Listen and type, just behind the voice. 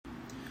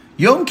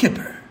Yom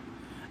Kippur,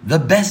 the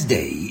best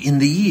day in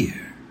the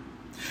year.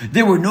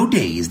 There were no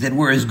days that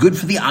were as good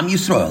for the Am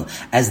Yisrael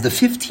as the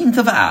 15th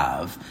of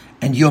Av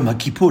and Yom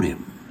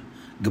HaKippurim,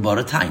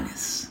 Gemara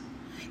Tainis.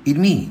 It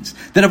means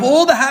that of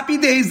all the happy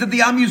days that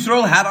the Am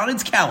Yisrael had on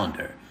its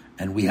calendar,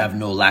 and we have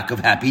no lack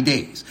of happy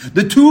days,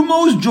 the two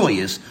most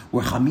joyous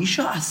were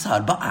Chamisha Asar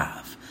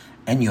Ba'av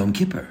and Yom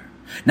Kippur.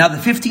 Now the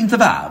 15th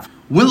of Av,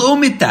 we'll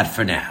omit that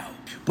for now,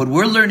 but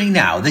we're learning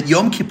now that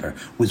Yom Kippur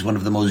was one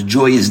of the most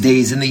joyous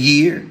days in the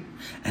year,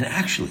 and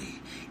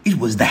actually, it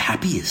was the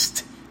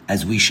happiest,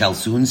 as we shall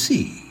soon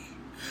see.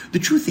 The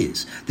truth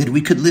is that we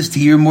could list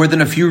here more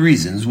than a few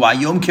reasons why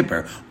Yom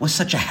Kippur was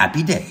such a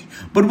happy day,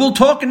 but we'll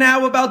talk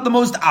now about the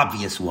most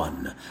obvious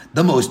one,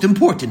 the most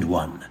important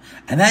one,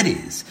 and that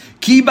is,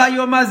 Ki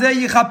bayom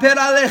hazeh yichaper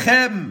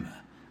alechem.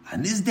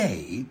 On this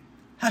day,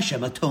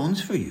 Hashem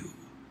atones for you.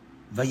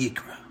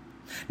 Vayikra.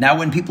 Now,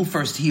 when people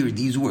first hear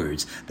these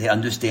words, they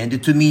understand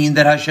it to mean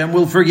that Hashem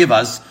will forgive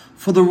us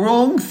for the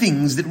wrong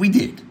things that we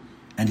did,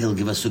 and He'll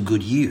give us a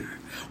good year.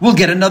 We'll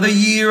get another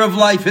year of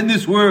life in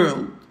this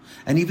world.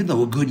 And even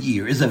though a good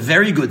year is a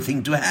very good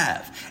thing to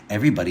have,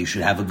 everybody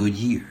should have a good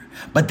year.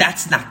 But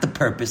that's not the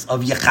purpose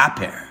of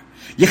Yechaper.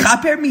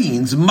 Yechaper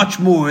means much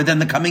more than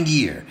the coming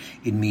year.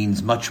 It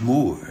means much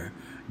more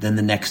than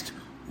the next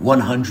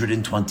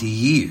 120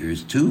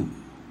 years, too.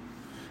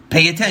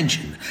 Pay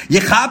attention.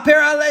 Yechaper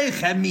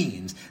Aleichem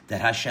means that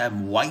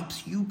Hashem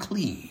wipes you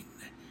clean.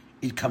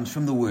 It comes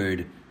from the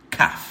word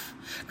kaf.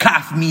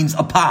 Kaf means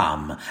a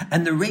palm,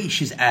 and the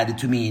resh is added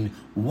to mean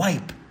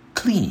wipe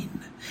clean.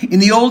 In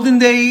the olden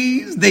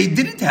days, they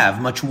didn't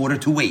have much water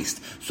to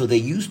waste, so they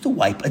used to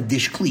wipe a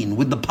dish clean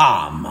with the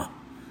palm.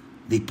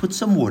 They put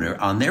some water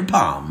on their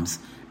palms,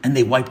 and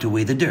they wiped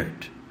away the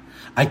dirt.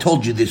 I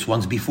told you this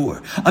once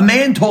before. A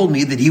man told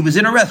me that he was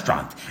in a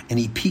restaurant, and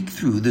he peeked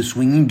through the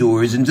swinging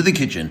doors into the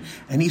kitchen,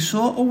 and he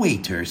saw a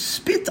waiter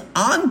spit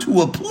onto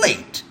a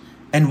plate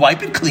and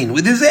wipe it clean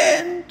with his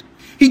hand.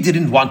 He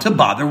didn't want to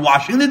bother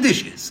washing the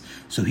dishes,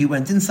 so he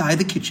went inside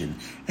the kitchen,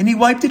 and he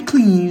wiped it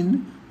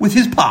clean with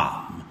his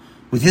palm,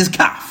 with his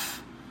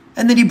kaf,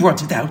 and then he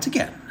brought it out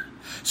again.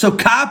 So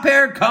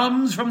kaper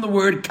comes from the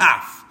word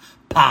kaf,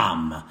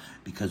 palm,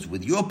 because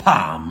with your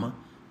palm,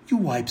 you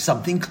wipe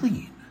something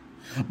clean.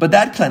 But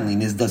that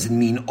cleanliness doesn't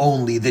mean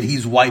only that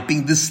he's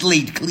wiping the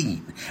slate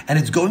clean, and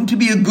it's going to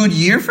be a good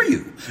year for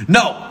you.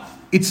 No,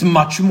 it's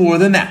much more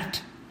than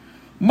that.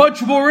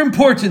 Much more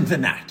important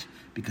than that,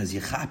 because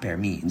Yechaper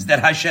means that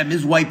Hashem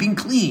is wiping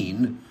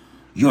clean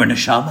your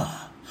neshama.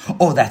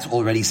 Oh, that's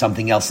already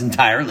something else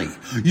entirely.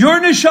 Your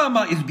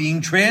neshama is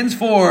being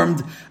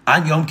transformed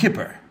on Yom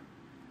Kippur.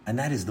 And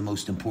that is the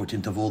most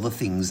important of all the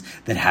things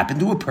that happen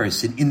to a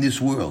person in this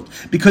world.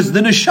 Because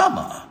the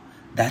neshama,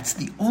 that's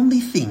the only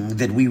thing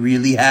that we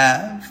really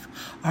have.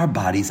 Our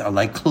bodies are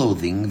like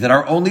clothing that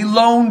are only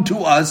loaned to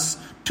us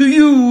to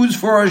use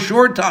for a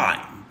short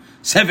time.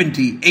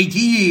 70, 80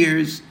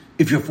 years,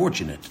 if you're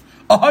fortunate.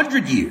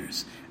 100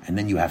 years. And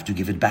then you have to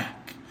give it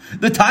back.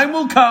 The time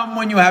will come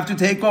when you have to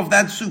take off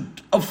that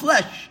suit of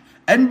flesh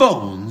and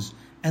bones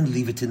and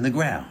leave it in the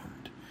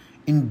ground.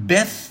 In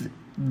Beth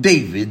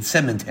David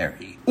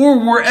Cemetery, or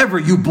wherever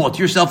you bought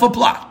yourself a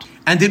plot,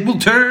 and it will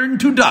turn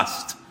to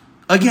dust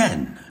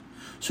again.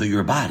 So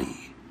your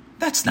body,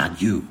 that's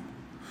not you.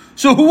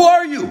 So who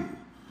are you?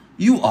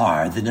 You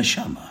are the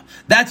neshama.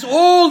 That's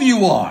all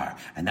you are,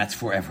 and that's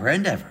forever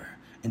and ever,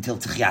 until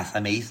Tchias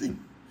HaMeisim,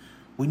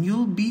 when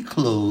you'll be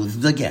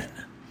clothed again.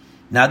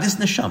 Now this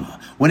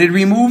neshama, when it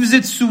removes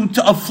its suit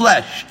of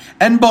flesh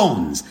and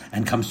bones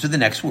and comes to the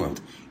next world,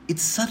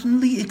 it's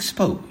suddenly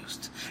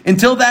exposed.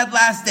 Until that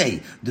last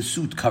day, the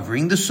suit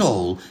covering the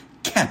soul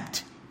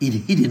kept it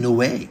hidden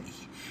away.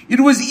 It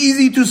was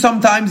easy to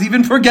sometimes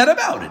even forget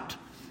about it.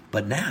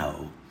 But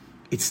now,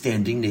 it's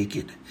standing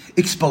naked,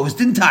 exposed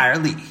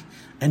entirely,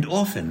 and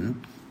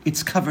often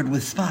it's covered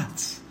with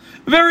spots.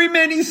 Very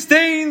many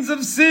stains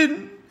of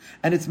sin,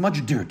 and it's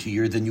much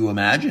dirtier than you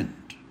imagined.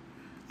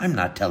 I'm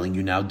not telling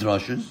you now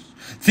drushes,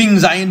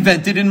 things I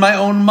invented in my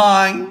own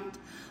mind.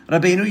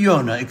 Rabbeinu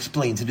Yonah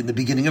explains it in the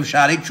beginning of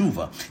Sha'arei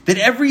Tshuva, that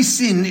every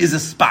sin is a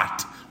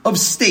spot of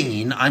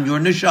stain on your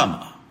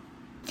neshama.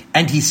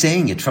 And he's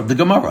saying it from the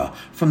Gemara,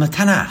 from the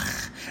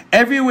Tanakh.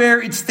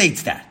 Everywhere it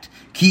states that.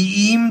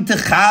 Ki im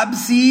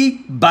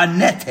techabsi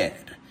baneter,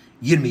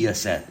 Yirmiyah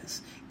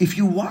says. If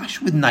you wash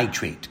with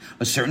nitrate,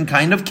 a certain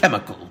kind of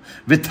chemical,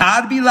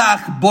 v'tar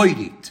bilach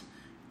boirit,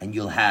 and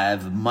you'll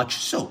have much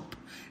soap.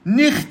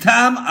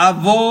 Nichtam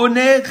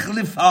avonech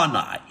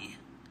lifanai.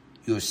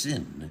 Your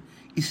sin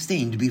is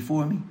stained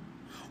before me.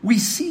 We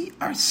see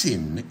our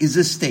sin is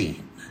a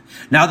stain.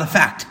 Now the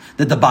fact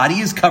that the body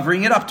is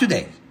covering it up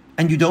today,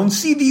 and you don't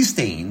see these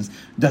stains,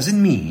 doesn't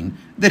mean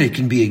that it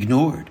can be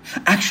ignored.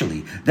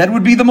 Actually, that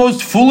would be the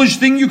most foolish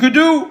thing you could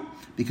do,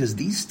 because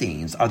these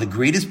stains are the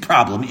greatest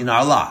problem in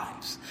our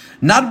lives.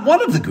 Not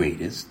one of the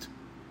greatest,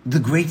 the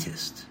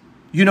greatest.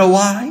 You know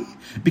why?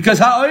 Because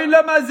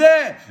ha'olam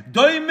hazeh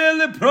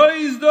doimeh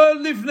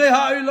leproizdo lifnei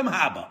ha'olam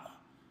haba.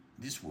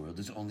 This world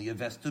is only a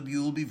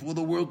vestibule before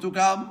the world to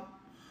come.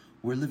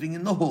 we're living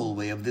in the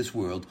hallway of this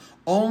world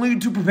only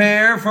to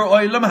prepare for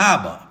Olam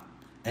Haba.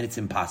 And it's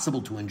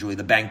impossible to enjoy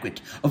the banquet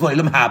of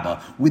Olam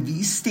Haba with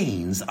these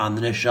stains on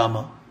the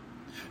neshama.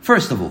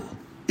 First of all,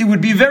 it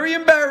would be very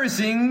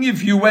embarrassing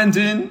if you went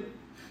in.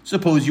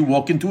 Suppose you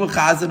walk into a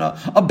chazana,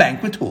 a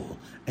banquet hall,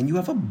 and you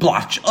have a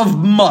blotch of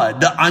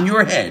mud on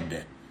your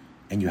head,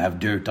 and you have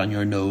dirt on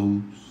your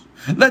nose.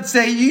 Let's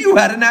say you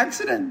had an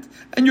accident,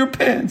 and your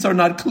pants are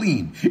not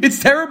clean. It's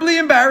terribly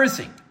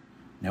embarrassing.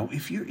 Now,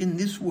 if you're in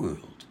this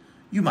world,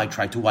 you might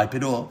try to wipe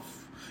it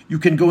off. You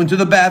can go into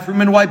the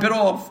bathroom and wipe it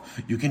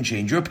off. You can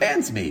change your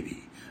pants,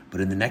 maybe.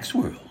 But in the next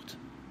world,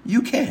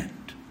 you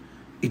can't.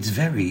 It's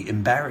very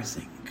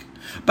embarrassing.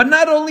 But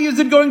not only is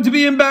it going to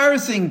be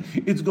embarrassing,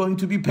 it's going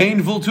to be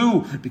painful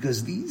too,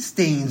 because these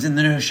stains in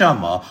the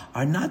neshama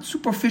are not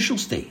superficial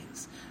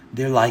stains.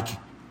 They're like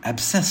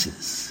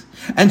abscesses.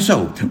 And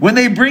so, when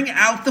they bring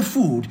out the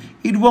food,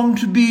 it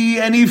won't be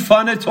any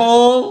fun at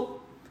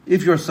all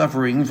if you're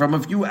suffering from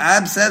a few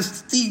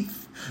abscessed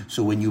teeth.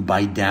 So when you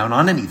bite down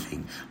on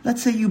anything,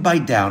 let's say you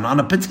bite down on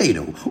a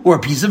potato or a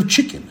piece of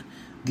chicken,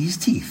 these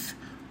teeth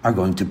are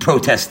going to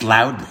protest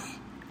loudly.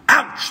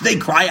 Ouch! They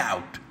cry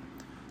out.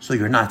 So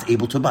you're not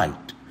able to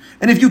bite.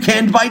 And if you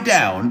can't bite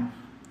down,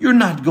 you're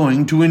not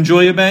going to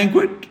enjoy a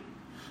banquet.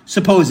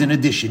 Suppose in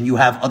addition you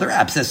have other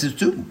abscesses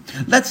too.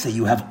 Let's say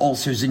you have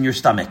ulcers in your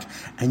stomach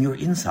and your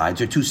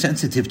insides are too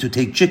sensitive to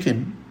take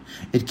chicken.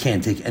 It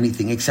can't take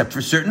anything except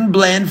for certain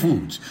bland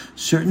foods,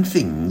 certain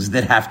things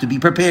that have to be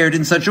prepared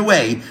in such a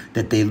way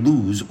that they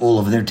lose all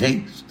of their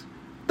taste.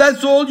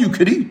 That's all you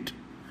could eat.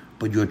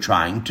 But you're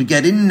trying to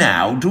get in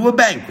now to a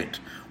banquet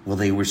where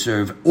they will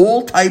serve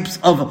all types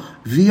of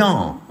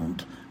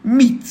viande,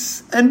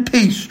 meats and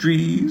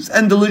pastries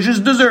and delicious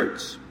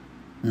desserts.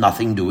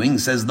 Nothing doing,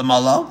 says the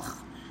malach.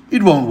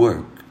 It won't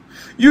work.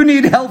 You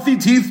need healthy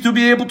teeth to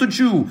be able to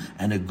chew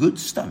and a good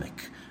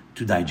stomach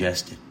to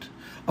digest it.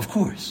 Of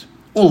course,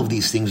 all of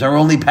these things are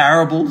only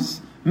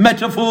parables,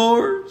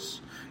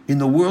 metaphors. In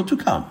the world to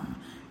come,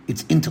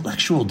 it's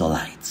intellectual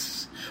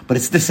delights. But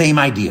it's the same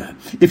idea.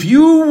 If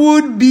you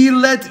would be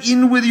let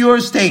in with your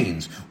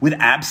stains, with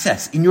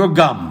abscess in your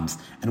gums,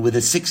 and with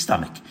a sick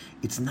stomach,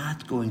 it's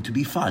not going to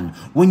be fun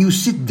when you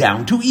sit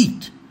down to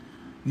eat.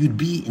 You'd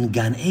be in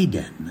Gan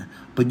Eden,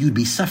 but you'd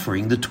be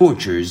suffering the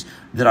tortures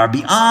that are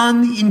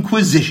beyond the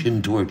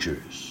Inquisition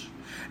tortures.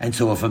 And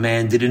so if a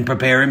man didn't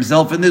prepare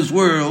himself in this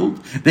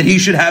world, that he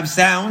should have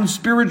sound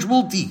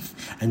spiritual teeth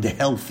and a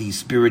healthy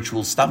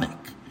spiritual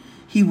stomach,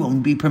 he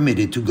won't be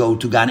permitted to go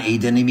to Gan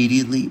Eden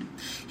immediately.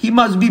 He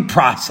must be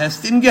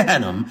processed in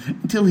Gehenna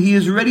until he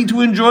is ready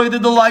to enjoy the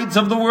delights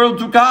of the world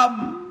to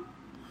come.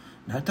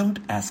 Now don't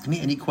ask me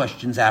any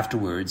questions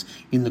afterwards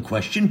in the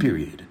question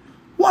period.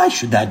 Why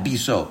should that be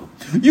so?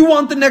 You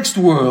want the next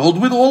world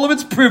with all of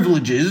its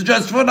privileges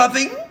just for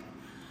nothing?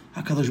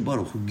 HaKadosh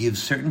Baruch Hu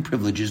gives certain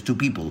privileges to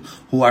people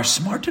who are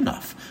smart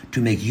enough to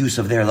make use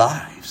of their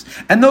lives,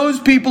 and those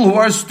people who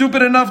are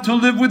stupid enough to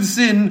live with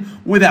sin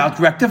without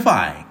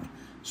rectifying.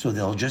 So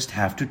they'll just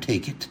have to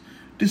take it,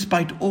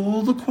 despite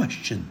all the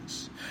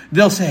questions.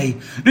 They'll say,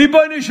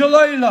 Ribono Shel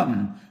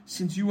Olam,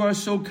 since you are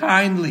so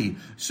kindly,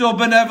 so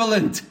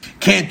benevolent,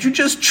 can't you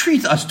just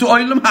treat us to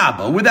Olam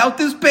Haba without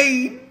this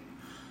pain?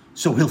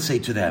 So he'll say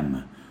to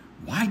them,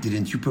 why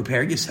didn't you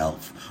prepare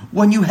yourself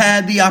when you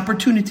had the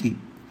opportunity?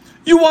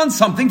 You want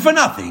something for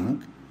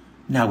nothing.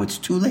 Now it's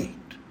too late.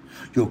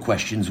 Your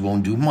questions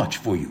won't do much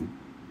for you.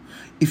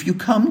 If you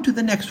come to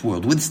the next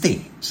world with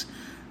stains,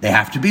 they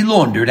have to be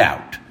laundered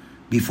out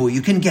before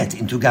you can get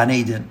into Gan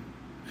Eden.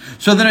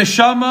 So the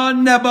neshama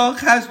Nebuch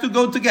has to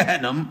go to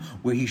Gehenna,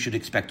 where he should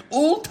expect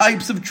all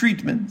types of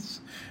treatments.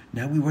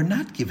 Now we were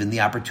not given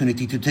the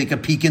opportunity to take a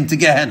peek into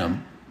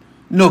Gehenna.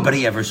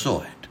 Nobody ever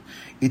saw it.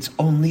 It's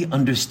only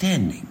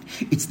understanding.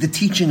 It's the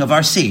teaching of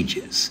our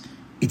sages.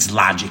 It's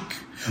logic.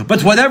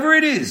 But whatever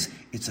it is,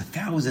 it's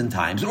 1,000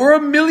 times or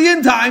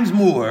 1,000,000 times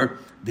more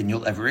than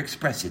you'll ever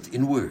express it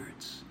in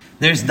words.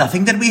 There's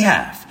nothing that we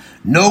have,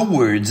 no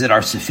words that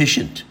are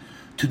sufficient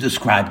to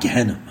describe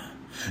Gehenna.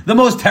 The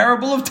most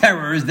terrible of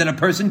terrors that a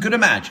person could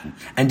imagine,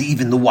 and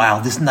even the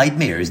wildest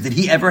nightmares that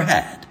he ever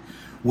had,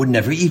 would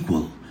never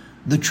equal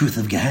the truth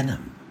of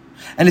Gehenna.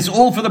 And it's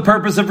all for the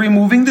purpose of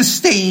removing the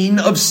stain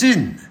of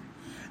sin.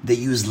 They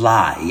use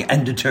lye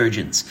and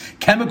detergents,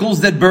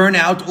 chemicals that burn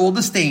out all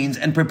the stains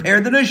and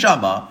prepare the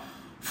neshama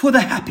for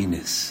the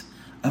happiness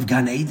of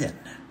Gan Eden.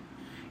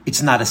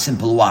 It's not a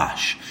simple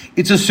wash.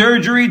 It's a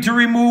surgery to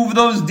remove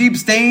those deep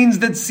stains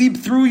that seep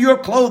through your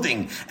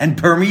clothing and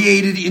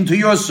permeate it into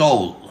your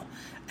soul.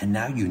 And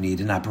now you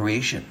need an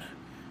operation.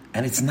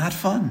 And it's not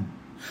fun.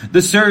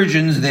 The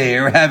surgeons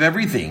there have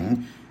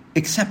everything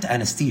except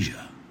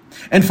anesthesia.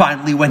 And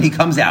finally, when he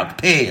comes out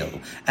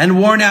pale and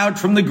worn out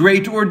from the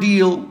great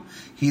ordeal,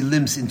 he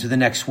limps into the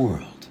next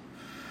world.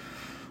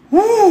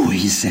 Woo,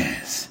 he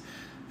says.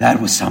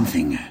 That was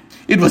something.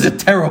 It was a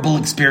terrible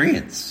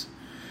experience.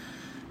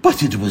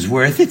 But it was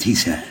worth it, he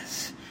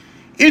says.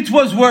 It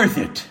was worth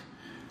it.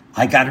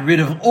 I got rid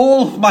of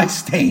all of my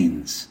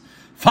stains.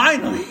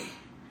 Finally.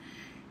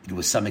 It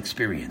was some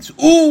experience.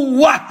 Ooh,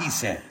 what, he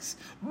says.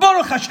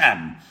 Baruch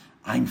Hashem,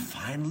 I'm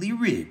finally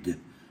rid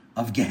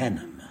of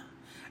Gehenna.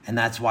 And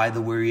that's why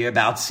the worry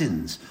about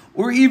sins,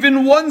 or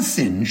even one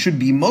sin, should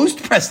be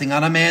most pressing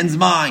on a man's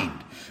mind.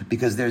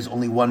 Because there's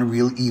only one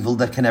real evil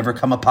that can ever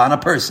come upon a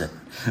person.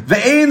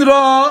 Ve'ein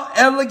ra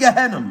el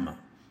Gehenna.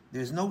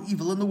 There's no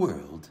evil in the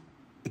world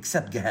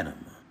except Gehenna.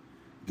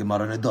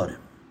 Gemara Nedarim.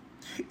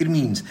 It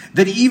means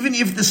that even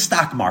if the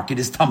stock market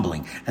is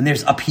tumbling and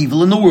there's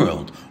upheaval in the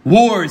world,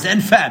 wars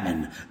and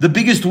famine, the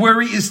biggest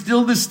worry is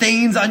still the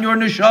stains on your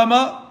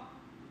neshama.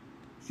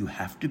 You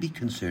have to be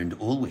concerned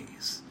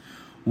always.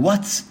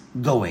 What's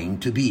going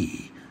to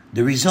be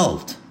the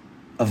result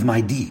of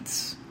my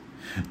deeds?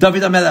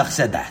 David HaMelech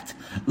said that.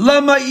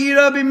 Lama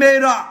ira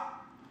b'meira.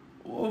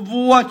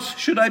 What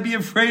should I be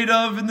afraid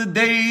of in the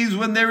days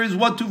when there is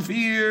what to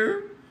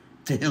fear?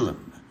 Tehillim.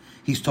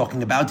 He's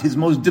talking about his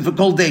most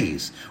difficult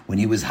days, when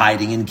he was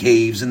hiding in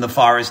caves in the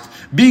forest,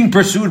 being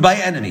pursued by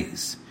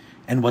enemies.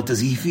 And what does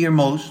he fear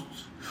most?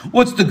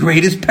 What's the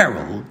greatest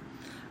peril?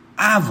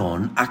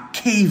 Avon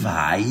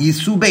akevai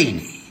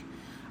yisubeni.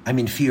 I'm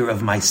in fear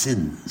of my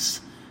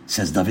sins,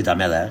 says David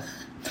HaMelech.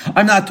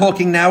 I'm not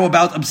talking now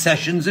about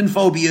obsessions and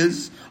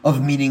phobias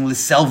of meaningless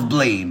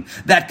self-blame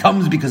that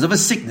comes because of a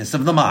sickness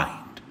of the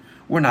mind.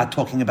 We're not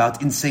talking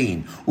about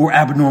insane or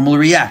abnormal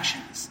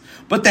reactions,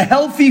 but the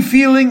healthy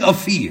feeling of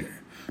fear,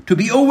 to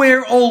be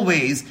aware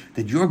always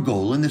that your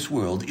goal in this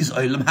world is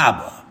Olam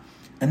Haba,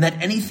 and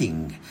that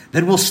anything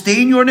that will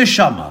stain your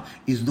neshama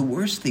is the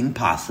worst thing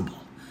possible.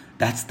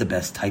 That's the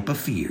best type of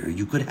fear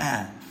you could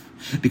have,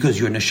 because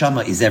your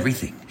neshama is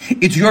everything.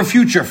 It's your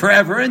future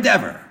forever and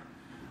ever.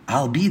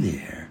 I'll be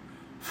there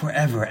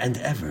forever and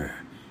ever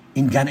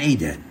in Gan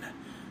Eden.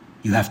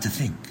 You have to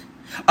think.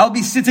 I'll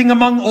be sitting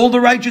among all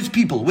the righteous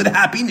people with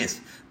happiness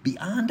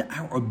beyond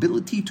our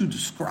ability to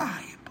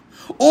describe.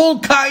 All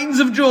kinds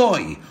of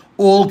joy,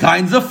 all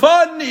kinds of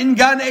fun in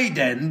Gan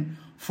Eden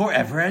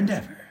forever and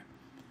ever.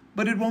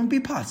 But it won't be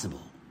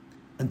possible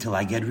until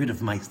I get rid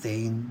of my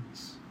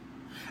stains.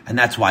 And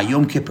that's why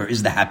Yom Kippur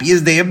is the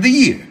happiest day of the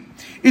year.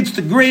 It's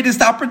the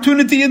greatest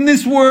opportunity in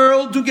this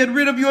world to get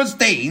rid of your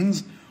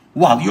stains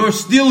while you're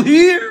still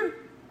here.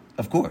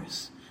 Of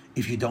course,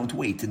 if you don't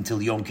wait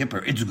until Yom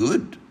Kippur, it's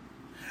good.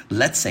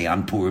 Let's say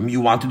on Purim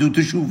you want to do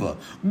Teshuvah.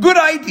 Good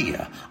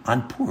idea.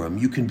 On Purim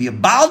you can be a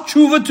Baal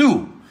Teshuvah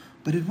too.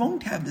 But it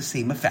won't have the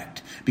same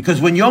effect.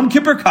 Because when Yom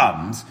Kippur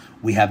comes,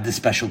 we have this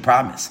special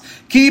promise.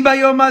 Ki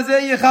bayom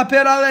hazeh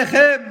yechaper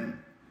alechem.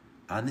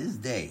 On this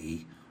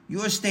day,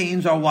 your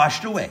stains are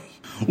washed away.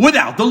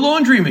 Without the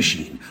laundry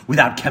machine,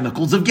 without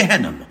chemicals of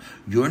Gehenna,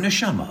 your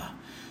neshama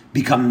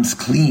becomes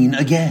clean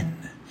again.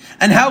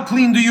 And how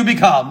clean do you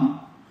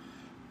become?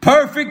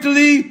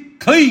 Perfectly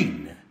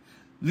clean.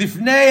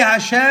 Lifnei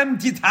Hashem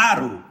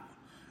titaru.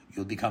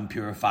 You'll become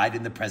purified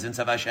in the presence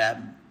of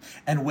Hashem.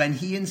 And when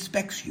He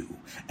inspects you,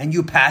 and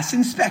you pass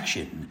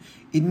inspection,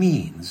 it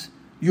means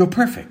you're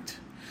perfect.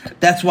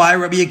 That's why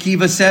Rabbi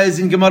Akiva says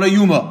in Gemara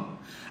Yuma,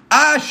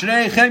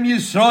 Ashreichem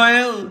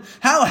Yisrael,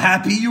 how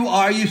happy you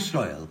are,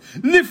 Yisrael.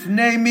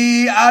 Lifnei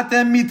mi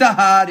atem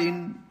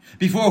mitaharin.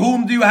 Before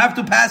whom do you have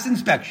to pass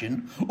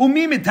inspection?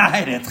 Umi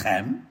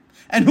mitaheretchem.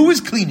 And who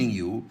is cleaning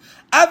you?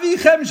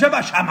 Avichem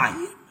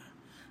shabashamayim.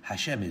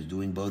 Hashem is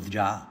doing both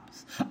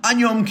jobs. On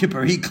Yom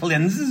Kippur, He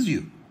cleanses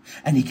you.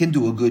 And He can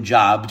do a good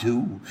job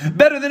too.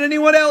 Better than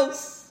anyone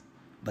else.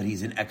 But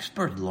He's an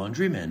expert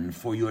laundryman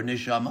for your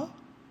neshama.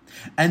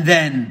 And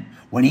then,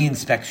 when He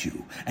inspects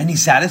you, and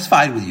He's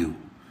satisfied with you,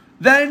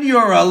 then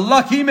you're a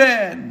lucky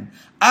man.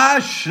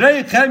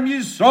 Ashreichem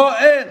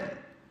Yisrael.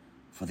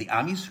 For the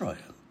Am Yisrael,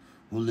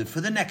 who live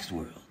for the next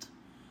world,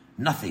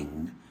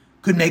 nothing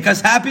could make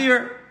us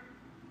happier.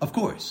 Of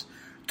course,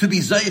 to be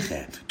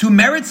Zeiche, to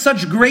merit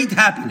such great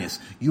happiness,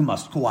 you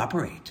must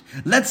cooperate.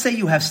 Let's say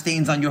you have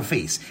stains on your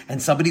face,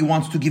 and somebody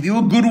wants to give you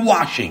a good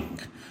washing.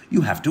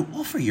 You have to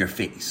offer your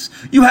face.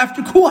 You have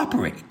to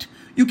cooperate.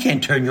 You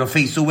can't turn your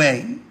face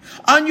away.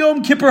 On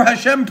Yom Kippur,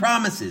 Hashem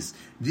promises,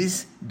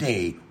 this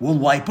day will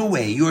wipe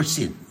away your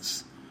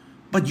sins.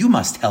 But you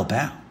must help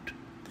out.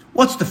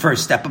 What's the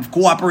first step of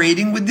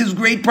cooperating with this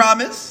great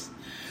promise?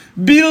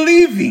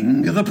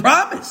 Believing the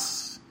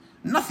promise.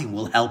 Nothing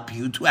will help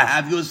you to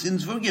have your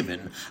sins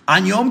forgiven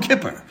on Yom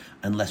Kippur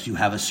unless you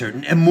have a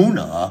certain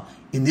emunah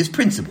in this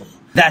principle.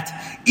 That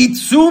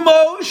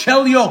itzumo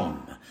shel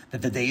yom,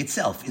 that the day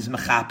itself is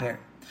mechaper.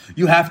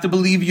 You have to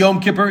believe Yom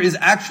Kippur is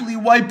actually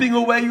wiping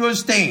away your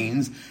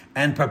stains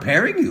and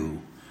preparing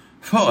you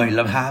for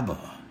Olam Haba.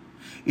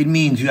 It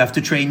means you have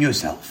to train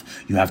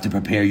yourself. You have to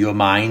prepare your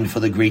mind for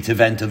the great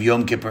event of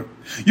Yom Kippur.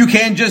 You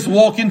can't just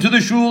walk into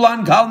the shul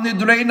on Kal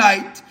Nidrei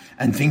night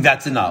and think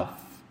that's enough.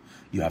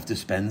 You have to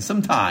spend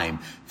some time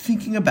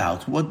thinking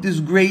about what this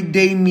great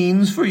day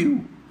means for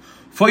you,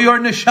 for your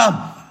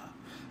neshama.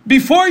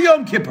 Before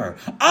Yom Kippur,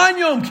 on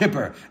Yom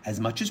Kippur, as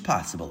much as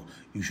possible,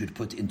 you should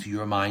put into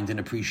your mind an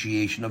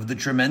appreciation of the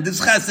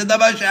tremendous chesed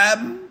of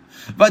Hashem.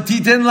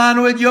 Vatiten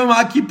lanu et Yom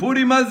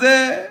HaKippurim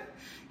hazeh.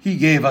 He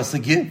gave us a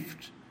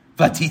gift.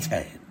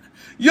 Vatiten.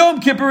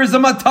 Yom Kippur is a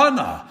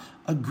matana,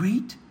 a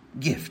great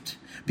gift,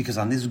 because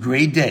on this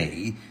great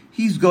day,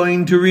 He's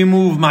going to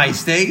remove my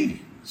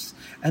stains.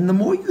 And the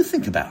more you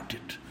think about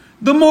it,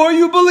 the more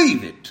you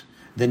believe it,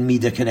 then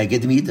Midah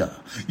Keneged Midah.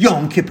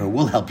 Yom Kippur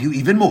will help you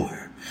even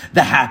more.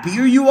 The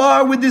happier you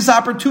are with this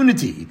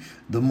opportunity,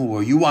 the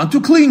more you want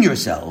to clean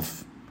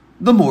yourself,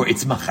 the more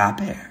it's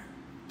machaper.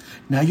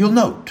 Now you'll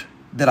note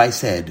that I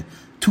said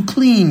to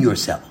clean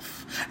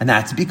yourself. And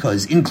that's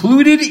because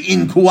included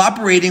in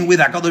cooperating with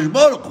HaKadosh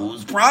Baruch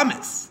Hu's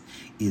promise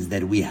is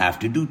that we have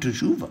to do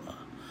teshuvah.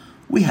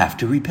 We have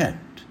to repent.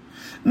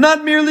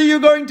 Not merely you're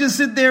going to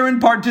sit there and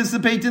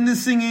participate in the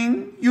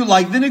singing. You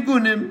like the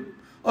nigunim.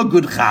 A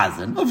good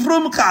chazan, a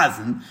frum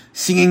chazan,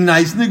 singing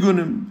nice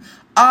nigunim.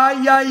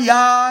 Ay, ay,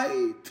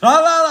 ay,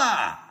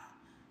 tra-la-la.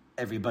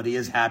 Everybody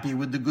is happy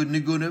with the good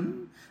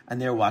nigunim, and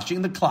they're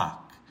watching the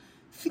clock,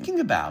 thinking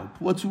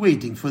about what's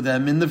waiting for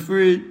them in the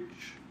fridge.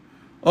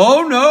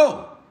 Oh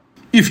no!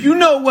 If you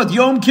know what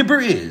Yom Kippur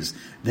is,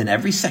 then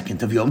every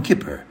second of Yom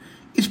Kippur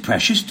is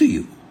precious to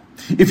you.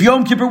 If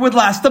Yom Kippur would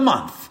last a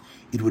month,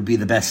 it would be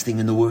the best thing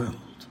in the world.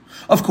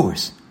 Of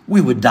course, we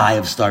would die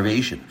of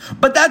starvation.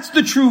 But that's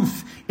the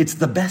truth. It's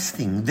the best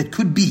thing that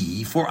could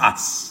be for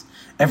us.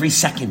 Every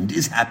second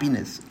is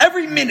happiness.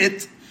 Every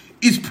minute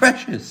is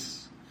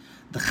precious.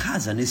 The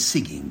Chazan is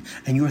singing,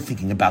 and you're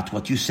thinking about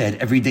what you said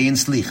every day in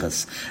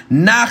Slichas.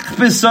 Nach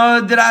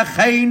pesod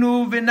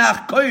racheinu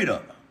v'nach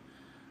koira.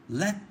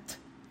 Let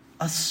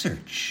us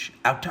search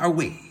out our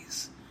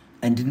ways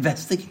and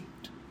investigate.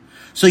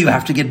 So you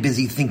have to get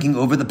busy thinking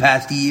over the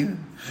past year.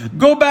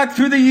 Go back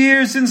through the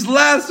years since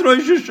last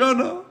Rosh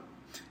Hashanah.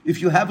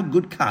 If you have a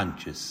good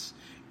conscience,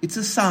 it's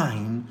a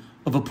sign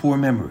of a poor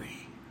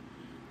memory.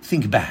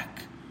 Think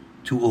back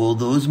to all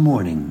those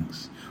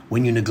mornings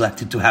when you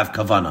neglected to have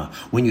kavanah,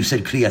 when you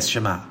said Kriyas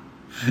Shema.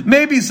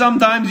 Maybe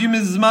sometimes you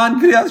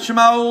mizman Kriyas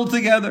Shema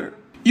altogether.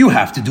 You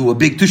have to do a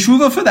big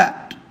teshuvah for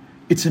that.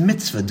 It's a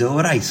mitzvah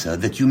d'oraisa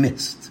that you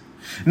missed.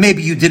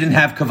 Maybe you didn't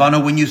have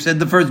kavanah when you said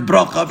the first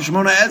bracha of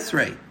Shemona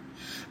Esrei.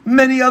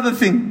 Many other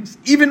things,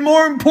 even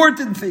more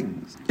important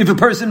things. If a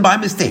person by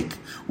mistake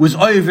was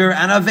over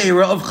an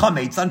aveira of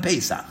chametz on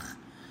Pesach,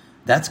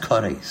 that's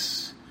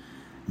kares.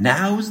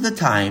 Now's the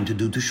time to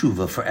do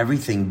teshuvah for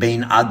everything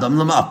bein adam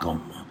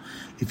lamakom.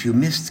 If you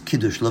missed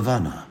kiddush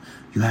levana,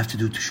 you have to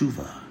do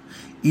teshuvah,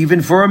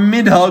 even for a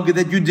midhug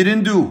that you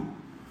didn't do.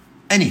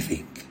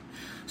 Anything.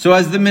 So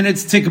as the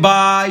minutes tick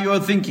by, you're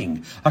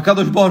thinking,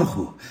 HaKadosh Baruch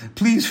Hu,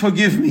 please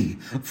forgive me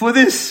for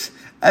this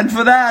and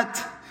for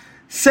that.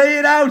 Say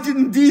it out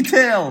in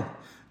detail.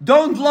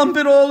 Don't lump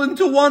it all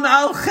into one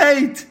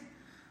al-chait.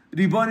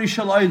 Ribani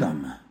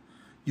Shalaylam.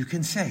 You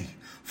can say,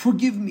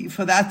 forgive me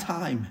for that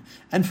time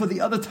and for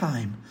the other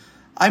time.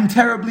 I'm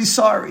terribly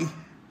sorry.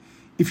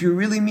 If you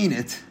really mean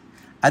it,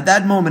 at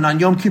that moment on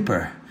Yom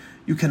Kippur,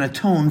 you can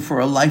atone for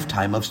a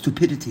lifetime of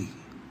stupidity.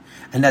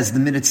 And as the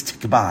minutes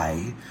tick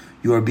by,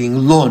 you are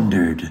being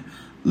laundered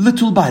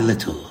little by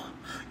little.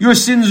 Your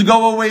sins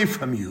go away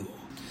from you.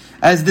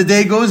 As the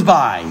day goes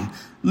by,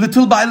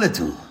 little by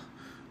little,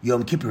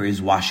 Yom Kippur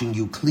is washing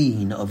you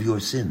clean of your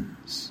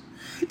sins.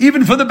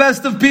 Even for the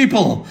best of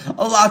people,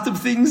 a lot of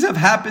things have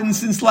happened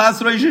since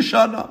last Rosh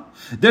Hashanah.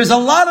 There's a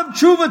lot of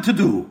tshuva to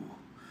do.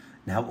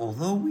 Now,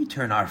 although we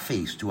turn our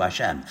face to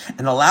Hashem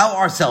and allow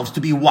ourselves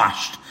to be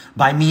washed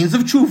by means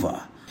of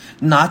tshuva,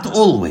 not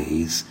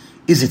always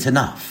is it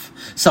enough.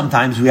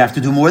 Sometimes we have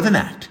to do more than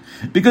that.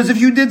 Because if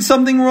you did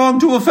something wrong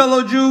to a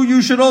fellow Jew,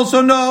 you should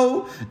also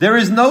know there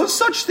is no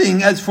such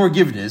thing as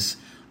forgiveness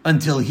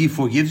until he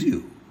forgives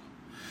you.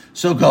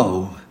 So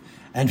go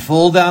and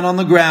fall down on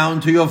the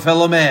ground to your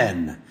fellow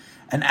man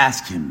and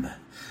ask him,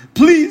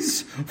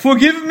 please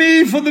forgive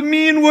me for the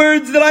mean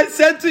words that I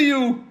said to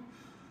you.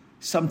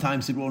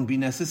 Sometimes it won't be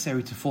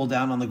necessary to fall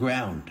down on the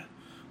ground,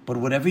 but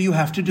whatever you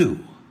have to do,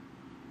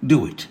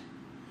 do it.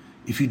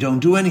 If you don't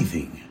do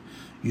anything,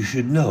 you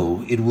should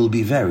know it will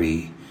be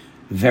very,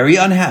 very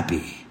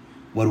unhappy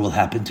what will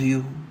happen to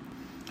you.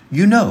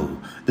 You know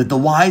that the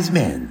wise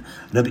man,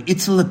 Rabbi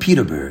Itzel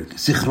Peterberg,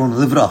 Zichron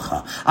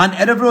Livracha, on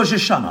Erev Rosh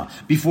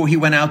Hashanah, before he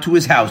went out to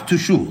his house, to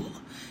shul,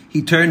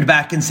 he turned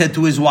back and said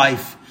to his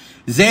wife,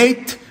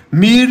 Zeit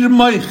mir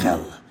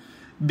moichel,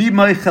 be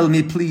moichel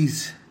me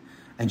please.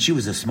 And she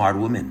was a smart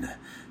woman.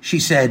 She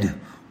said,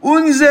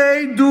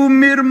 Unzei du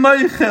mir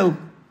moichel.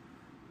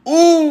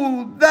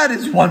 Oh, that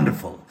is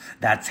wonderful.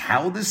 That's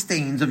how the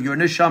stains of your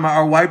neshama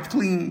are wiped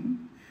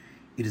clean.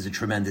 It is a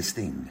tremendous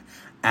thing.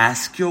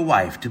 Ask your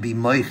wife to be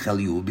moichel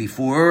you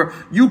before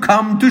you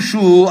come to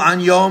shul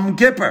on Yom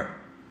Kippur.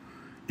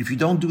 If you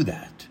don't do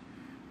that,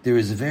 there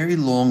is a very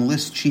long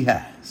list she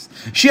has.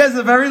 She has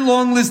a very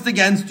long list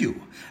against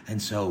you.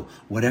 And so,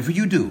 whatever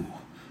you do,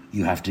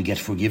 you have to get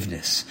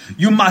forgiveness.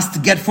 You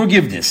must get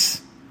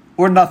forgiveness,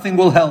 or nothing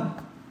will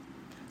help.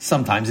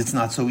 Sometimes it's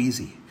not so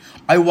easy.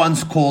 I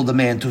once called a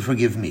man to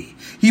forgive me.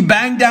 He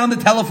banged down the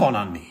telephone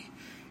on me.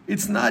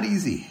 It's not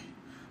easy,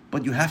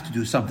 but you have to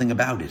do something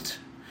about it.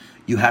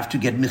 You have to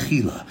get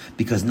mechila,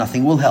 because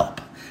nothing will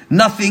help.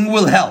 Nothing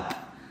will help.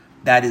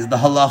 That is the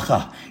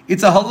halacha.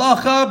 It's a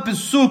halacha,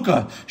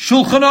 pesuka,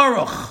 shulchan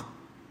aruch.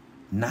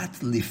 Not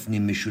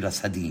lifnim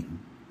mishuras hadin.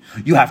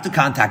 You have to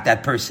contact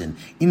that person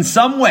in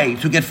some way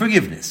to get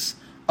forgiveness.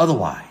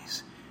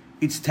 Otherwise,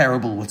 it's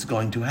terrible what's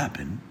going to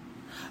happen.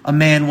 A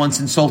man once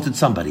insulted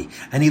somebody,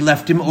 and he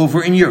left him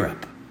over in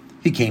Europe.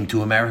 He came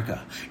to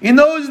America. In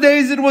those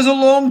days, it was a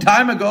long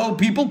time ago.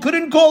 People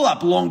couldn't call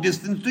up long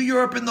distance to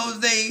Europe in those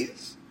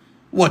days.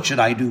 What should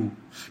I do?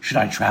 Should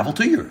I travel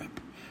to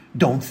Europe?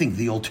 Don't think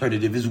the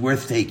alternative is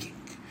worth taking.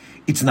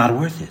 It's not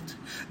worth it.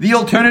 The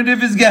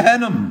alternative is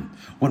Gehenna.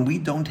 When we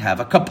don't have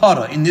a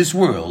kapara in this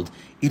world,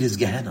 it is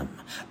Gehenna.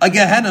 A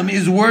Gehenna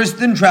is worse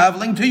than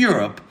traveling to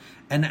Europe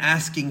and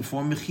asking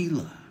for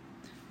mechila.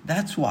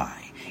 That's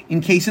why,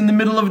 in case in the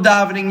middle of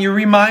davening you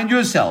remind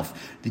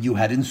yourself that you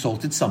had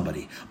insulted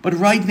somebody, but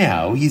right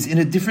now he's in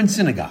a different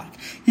synagogue.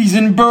 He's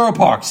in Borough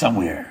Park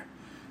somewhere.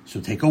 So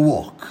take a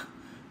walk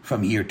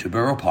from here to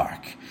Borough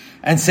Park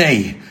and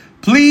say,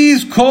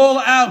 please call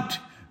out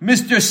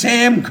Mr.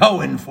 Sam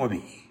Cohen for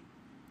me.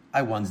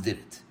 I once did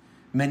it.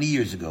 Many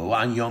years ago,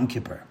 on Yom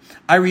Kippur,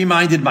 I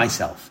reminded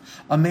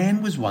myself, a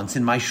man was once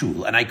in my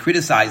shul, and I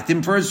criticized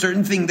him for a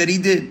certain thing that he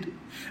did.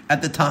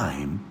 At the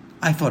time,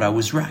 I thought I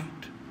was right.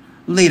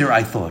 Later,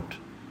 I thought,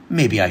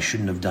 maybe I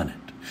shouldn't have done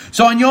it.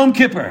 So on Yom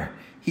Kippur,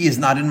 he is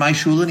not in my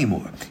shul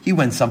anymore. He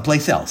went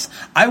someplace else.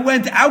 I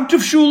went out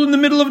of shul in the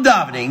middle of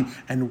davening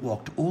and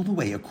walked all the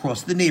way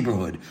across the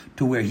neighborhood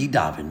to where he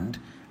davened,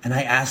 and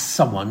I asked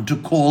someone to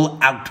call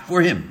out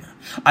for him.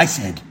 I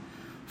said,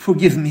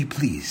 forgive me,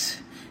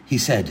 please. He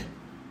said,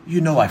 you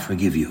know I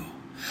forgive you.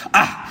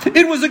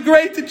 It was a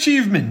great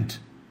achievement.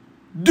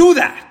 Do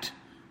that.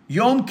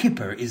 Yom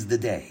Kippur is the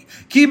day.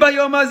 Ki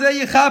bayom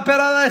hazeh yichaper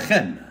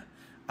alechem.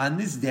 On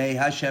this day,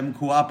 Hashem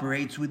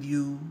cooperates with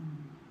you.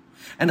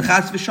 And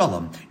chas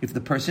v'shalom, if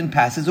the person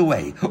passes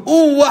away,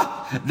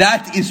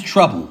 that is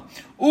trouble.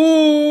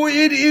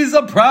 It is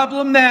a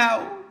problem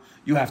now.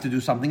 You have to do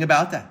something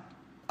about that.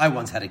 I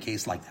once had a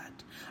case like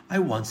that. I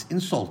once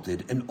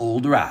insulted an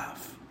old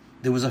Rav.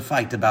 There was a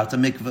fight about a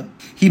mikveh.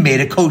 He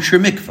made a kosher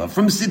mikveh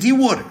from city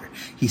water.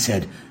 He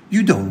said,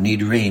 you don't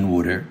need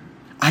rainwater.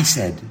 I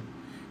said,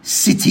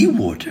 city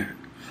water?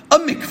 A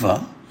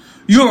mikveh?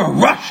 You're a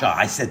Russia,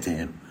 I said to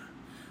him.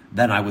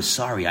 Then I was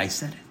sorry I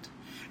said it.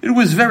 It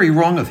was very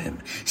wrong of him.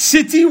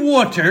 City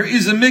water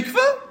is a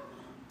mikveh?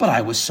 But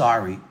I was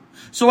sorry.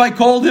 So I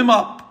called him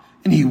up,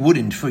 and he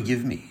wouldn't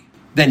forgive me.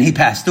 Then he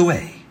passed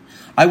away.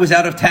 I was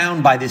out of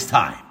town by this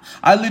time.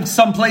 I lived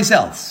someplace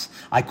else.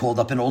 I called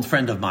up an old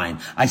friend of mine.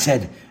 I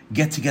said,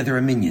 get together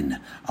a minyan.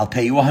 I'll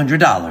pay you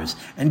 $100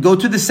 and go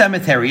to the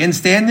cemetery and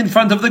stand in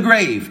front of the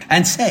grave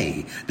and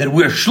say that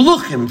we're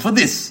shluchim for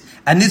this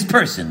and this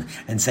person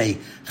and say,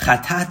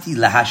 Chatati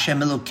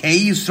laHashem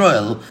Elokei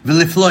Yisrael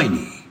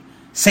v'lifloini.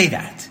 Say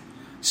that.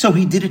 So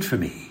he did it for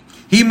me.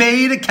 He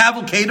made a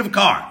cavalcade of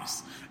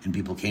cars and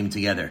people came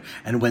together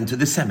and went to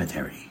the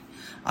cemetery.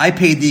 I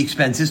paid the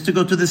expenses to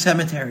go to the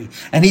cemetery.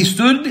 And he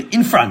stood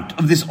in front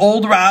of this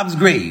old Rav's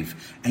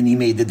grave. And he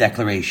made the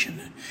declaration.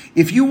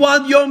 If you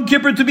want Yom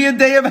Kippur to be a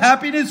day of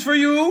happiness for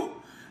you,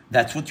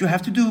 that's what you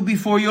have to do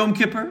before Yom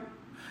Kippur.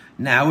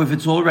 Now, if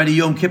it's already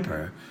Yom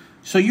Kippur,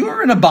 so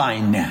you're in a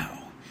bind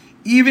now.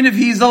 Even if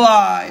he's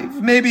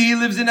alive, maybe he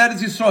lives in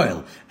Eretz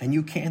Yisrael, and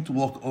you can't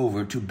walk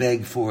over to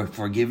beg for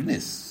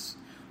forgiveness.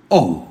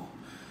 Oh,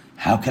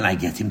 how can I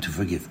get him to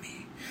forgive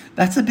me?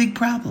 That's a big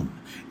problem.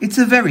 It's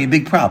a very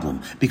big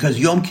problem because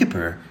Yom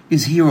Kippur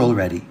is here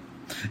already.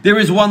 There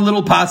is one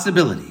little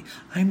possibility.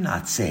 I'm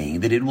not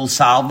saying that it will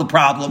solve the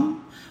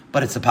problem,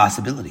 but it's a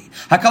possibility.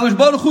 HaKadosh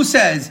Baruch Hu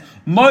says,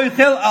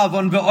 Moichel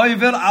avon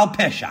ve'oiver al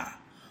pesha.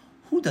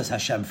 Who does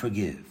Hashem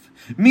forgive?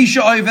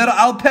 Misha oiver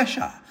al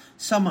pesha.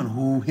 Someone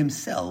who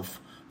himself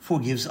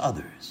forgives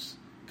others.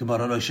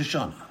 Gemara Rosh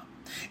Hashanah.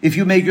 If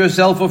you make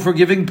yourself a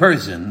forgiving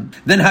person,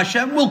 then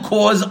Hashem will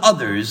cause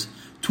others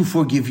to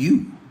forgive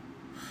you.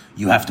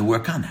 You have to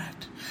work on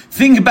that.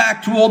 Think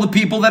back to all the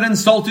people that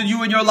insulted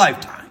you in your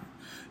lifetime.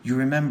 You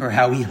remember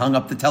how he hung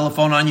up the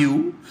telephone on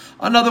you?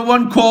 Another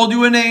one called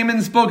you a name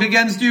and spoke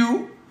against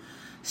you?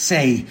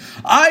 Say,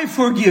 I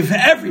forgive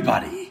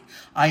everybody.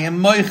 I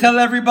am moichel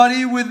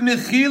everybody with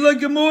mechila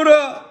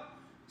gemura.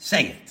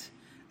 Say it.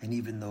 And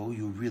even though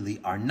you really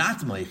are not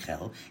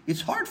moichel,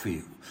 it's hard for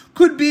you.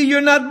 Could be you're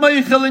not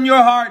moichel in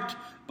your heart,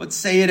 but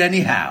say it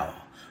anyhow.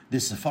 The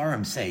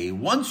Sepharim say,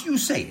 once you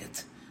say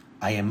it,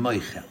 I am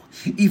moichel,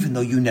 even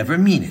though you never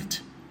mean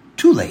it.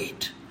 Too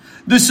late.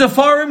 The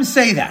Sepharim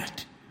say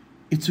that.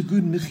 It's a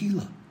good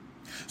mechila.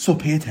 So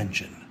pay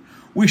attention.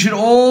 We should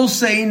all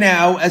say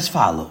now as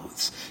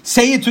follows.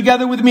 Say it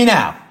together with me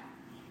now.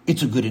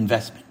 It's a good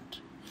investment.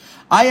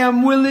 I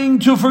am willing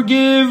to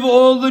forgive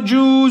all the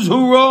Jews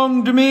who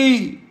wronged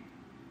me.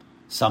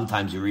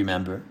 Sometimes you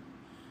remember.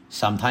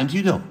 Sometimes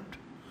you don't.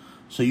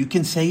 So you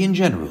can say in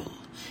general,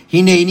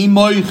 Hineni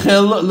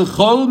moichel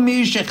l'chol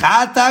mi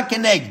shechata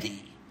kenegdi.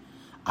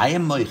 I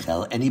am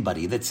moichel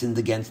anybody that sinned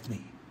against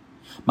me.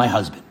 My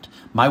husband,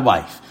 my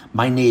wife,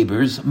 my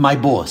neighbors, my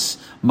boss,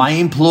 my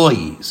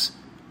employees,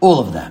 all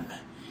of them.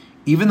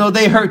 Even though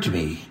they hurt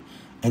me,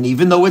 and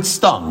even though it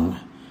stung,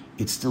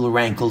 it still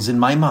rankles in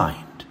my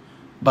mind.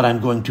 But I'm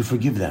going to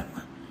forgive them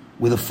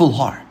with a full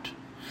heart.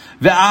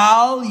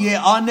 Ve'al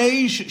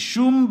ye'anesh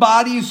shum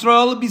bar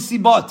Yisrael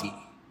b'siboti.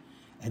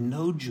 And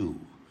no Jew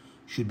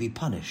should be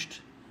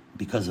punished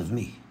because of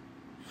me.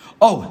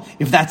 Oh,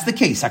 if that's the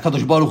case,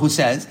 HaKadosh Baruch Hu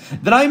says,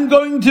 then I'm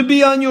going to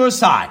be on your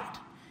side.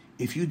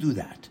 If you do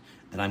that,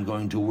 then I'm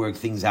going to work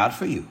things out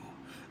for you,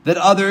 that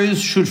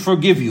others should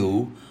forgive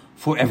you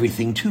for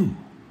everything too.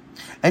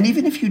 And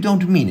even if you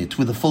don't mean it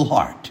with a full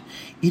heart,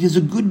 it is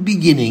a good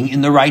beginning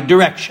in the right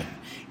direction.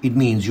 It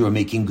means you're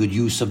making good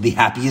use of the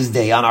happiest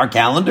day on our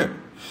calendar.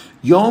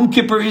 Yom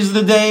Kippur is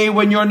the day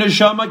when your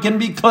neshama can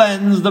be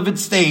cleansed of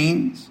its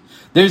stains.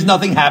 There's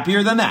nothing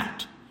happier than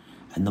that.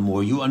 And the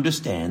more you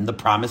understand the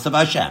promise of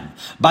Hashem,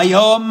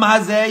 Bayom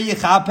hazeh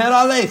yichaper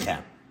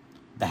aleichem,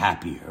 the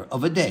happier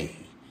of a day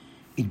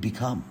it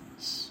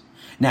becomes.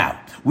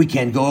 Now, we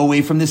can't go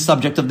away from this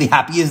subject of the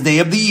happiest day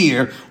of the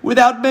year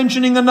without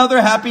mentioning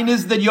another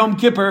happiness that Yom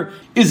Kippur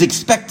is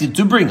expected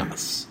to bring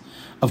us.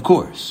 Of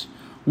course,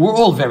 we're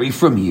all very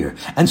familiar,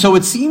 and so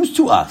it seems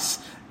to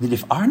us that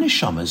if our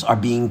neshamas are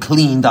being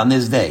cleaned on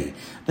this day,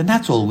 then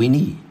that's all we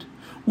need.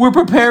 We're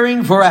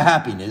preparing for a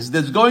happiness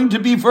that's going to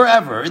be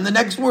forever in the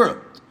next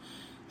world.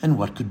 And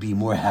what could be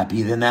more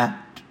happy than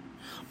that?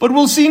 But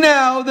we'll see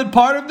now that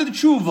part of the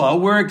tshuva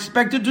we're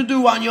expected to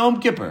do on Yom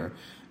Kippur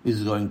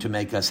is going to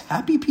make us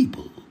happy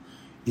people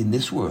in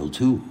this world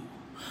too.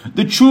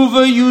 The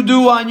tshuva you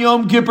do on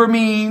Yom Kippur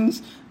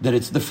means that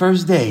it's the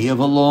first day of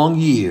a long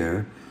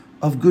year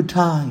of good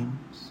times.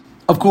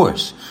 Of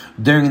course,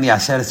 during the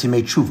Aseret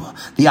Yimei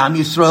Tshuva, the Am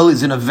Yisrael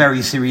is in a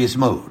very serious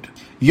mode.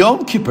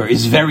 Yom Kippur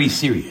is very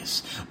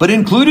serious, but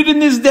included in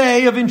this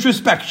day of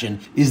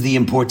introspection is the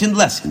important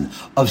lesson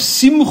of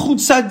Simchut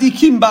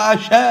Tzadikim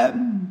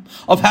Ba'Hashem,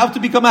 of how to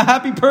become a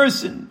happy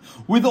person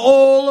with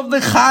all of the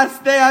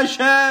Chasdei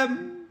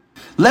Hashem.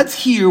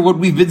 Let's hear what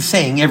we've been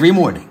saying every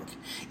morning.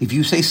 If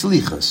you say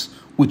Slichas,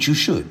 which you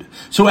should,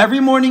 so every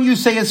morning you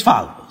say as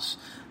follows.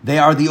 They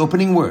are the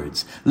opening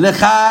words.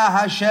 Lecha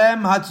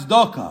Hashem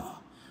Hatzdaka.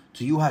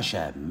 To you,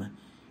 Hashem,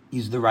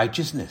 is the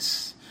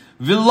righteousness.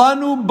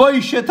 Vilanu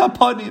boishet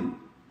hapanim.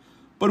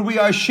 But we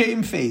are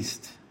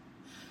shamefaced.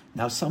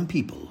 Now some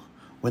people,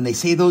 when they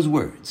say those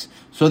words,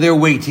 so they're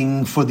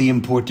waiting for the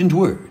important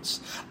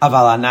words.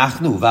 Aval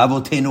anachnu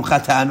v'avotenu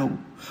chatanu.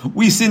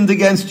 We sinned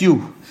against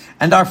you,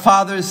 and our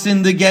fathers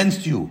sinned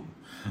against you.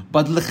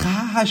 But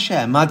lecha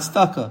Hashem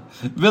hatzdaka.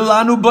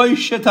 Vilanu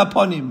boishet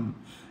hapanim.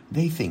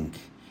 They think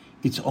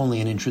it's only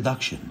an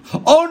introduction.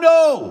 Oh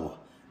no!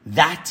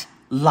 That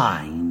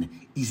line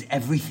is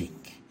everything.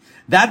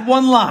 That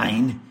one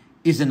line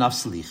is enough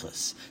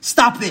slichas.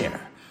 Stop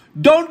there.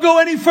 Don't go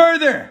any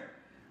further.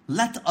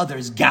 Let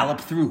others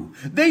gallop through.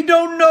 They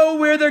don't know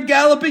where they're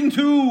galloping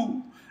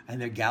to. And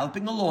they're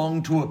galloping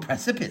along to a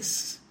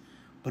precipice.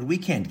 But we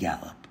can't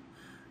gallop.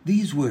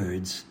 These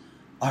words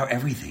are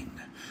everything.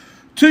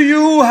 To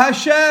you,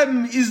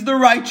 Hashem, is the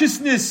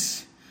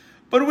righteousness.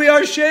 But we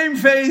are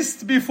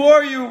shamefaced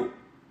before you.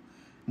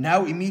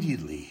 Now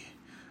immediately,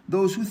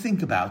 those who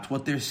think about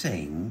what they're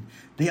saying,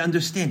 they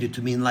understand it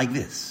to mean like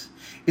this.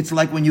 It's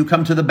like when you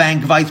come to the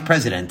bank vice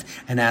president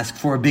and ask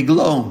for a big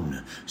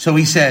loan. So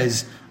he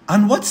says,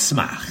 on what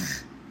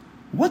smach?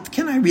 What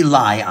can I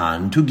rely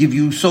on to give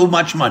you so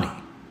much money?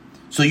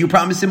 So you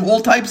promise him all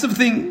types of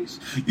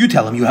things. You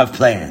tell him you have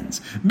plans,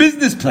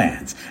 business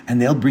plans,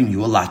 and they'll bring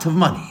you a lot of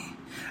money.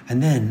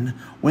 And then,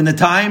 when the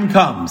time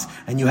comes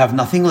and you have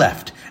nothing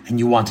left and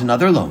you want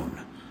another loan,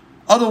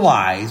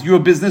 otherwise your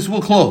business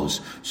will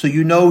close. So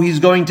you know he's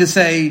going to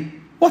say,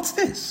 what's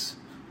this?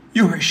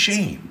 You're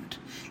ashamed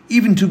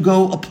even to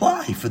go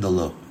apply for the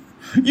loan.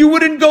 You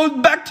wouldn't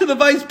go back to the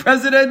vice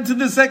president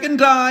the second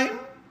time.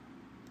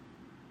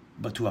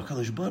 But to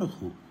HaKadosh Baruch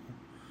Hu,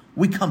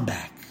 we come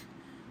back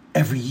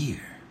every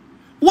year.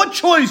 What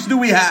choice do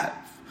we have?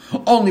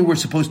 Only we're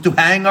supposed to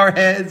hang our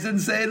heads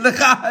and say,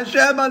 Lecha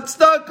Hashem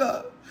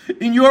Hatzdaka.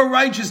 In your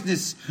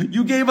righteousness,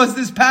 you gave us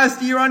this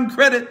past year on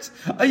credit,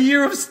 a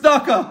year of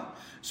tzedakah,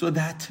 so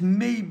that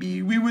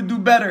maybe we would do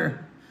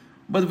better.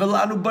 But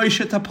Velanu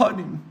Boishet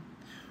Hapanim,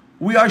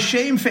 we are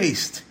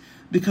shamefaced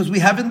because we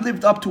haven't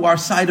lived up to our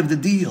side of the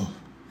deal.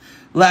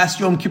 Last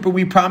Yom Kippur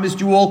we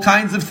promised you all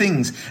kinds of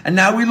things, and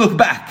now we look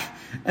back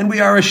and we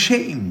are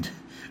ashamed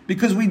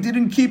because we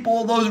didn't keep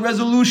all those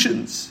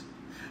resolutions.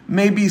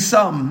 Maybe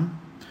some,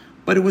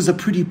 but it was a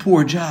pretty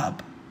poor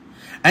job.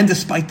 And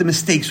despite the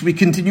mistakes we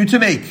continue to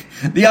make,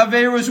 the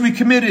averos we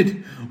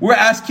committed, we're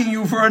asking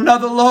you for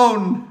another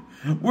loan.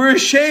 We're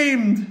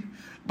ashamed,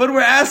 but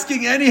we're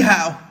asking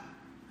anyhow.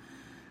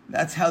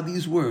 That's how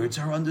these words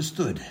are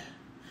understood.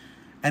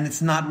 And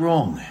it's not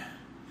wrong.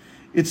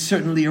 It's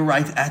certainly a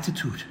right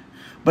attitude.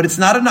 But it's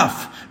not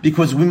enough,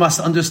 because we must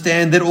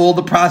understand that all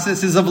the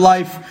processes of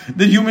life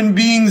that human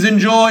beings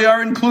enjoy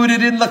are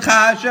included in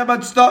Lecha Hashem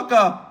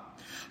Hatzdaka.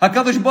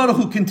 HaKadosh Baruch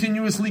Hu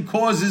continuously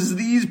causes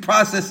these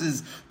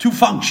processes to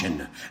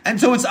function. And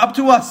so it's up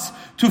to us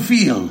to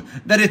feel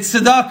that it's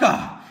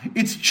tzedakah,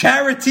 it's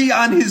charity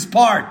on His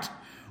part.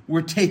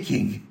 We're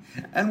taking,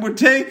 and we're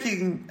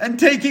taking, and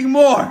taking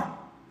more.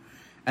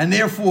 And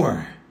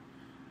therefore,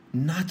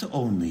 not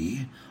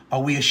only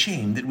Are we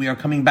ashamed that we are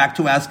coming back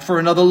to ask for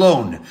another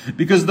loan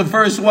because the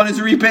first one is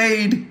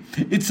repaid?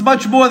 It's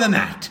much more than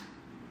that.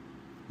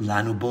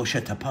 Lanu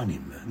boshet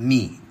hapanim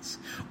means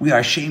we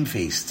are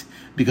shamefaced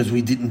because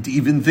we didn't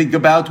even think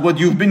about what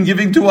you've been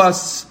giving to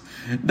us.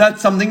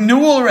 That's something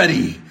new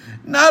already.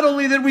 Not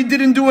only that we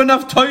didn't do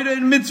enough Torah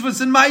and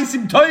mitzvahs and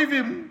ma'asim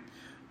tovim,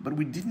 but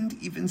we didn't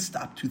even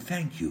stop to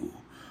thank you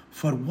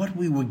for what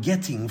we were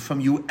getting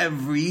from you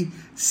every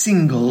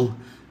single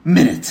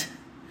minute.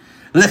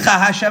 Lecha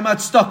Hashem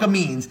Hatzdaka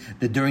means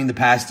that during the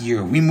past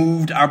year, we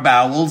moved our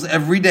bowels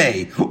every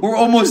day, or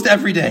almost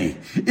every day.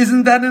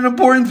 Isn't that an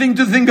important thing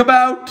to think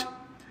about?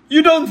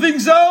 You don't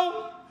think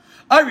so?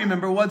 I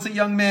remember once a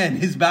young man,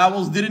 his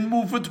bowels didn't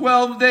move for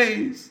 12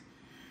 days.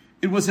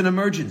 It was an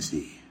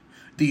emergency.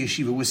 The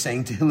yeshiva was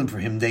saying Tehillim for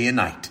him day and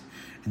night,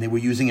 and they were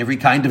using every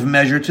kind of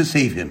measure to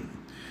save him.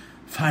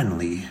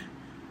 Finally,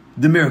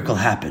 the miracle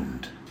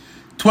happened.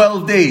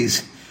 12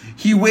 days,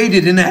 he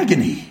waited in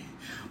agony.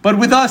 But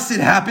with us,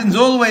 it happens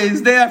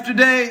always, day after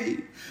day.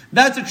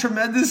 That's a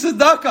tremendous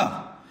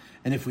tzedakah.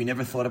 And if we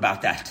never thought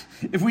about that,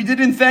 if we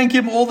didn't thank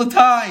him all the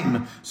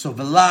time, so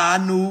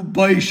velanu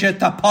boishet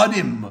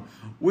hapanim,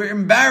 we're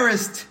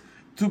embarrassed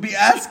to be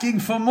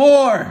asking for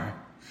more.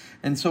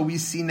 And so we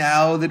see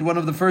now that one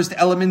of the first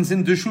elements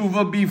in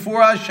Teshuvah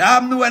before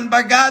Hashamnu and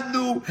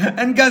Bagadnu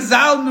and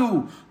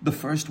Gazalnu, the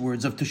first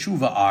words of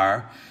Teshuvah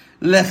are,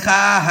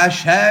 Lecha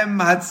Hashem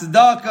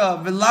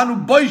Hatzdaka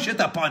velanu boishet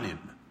hapanim.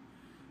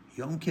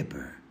 Yom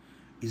Kippur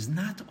is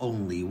not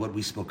only what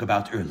we spoke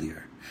about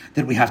earlier,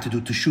 that we have to do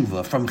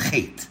teshuvah from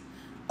chet,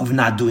 of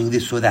not doing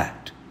this or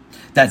that.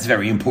 That's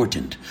very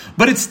important.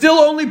 But it's still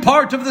only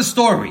part of the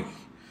story.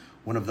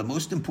 One of the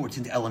most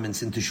important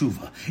elements in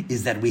teshuvah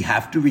is that we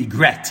have to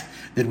regret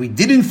that we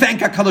didn't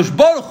thank HaKadosh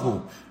Baruch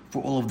Hu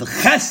for all of the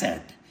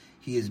chesed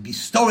He is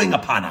bestowing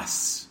upon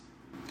us.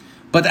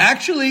 But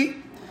actually,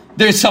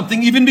 there's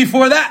something even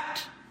before that.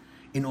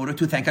 In order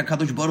to thank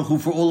HaKadosh Baruch Hu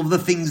for all of the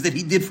things that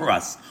He did for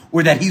us,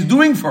 or that He's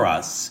doing for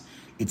us,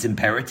 it's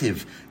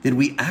imperative that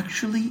we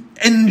actually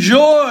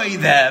enjoy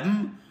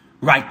them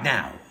right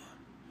now.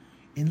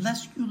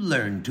 Unless you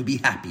learn to be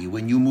happy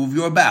when you move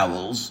your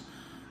bowels,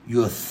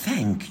 your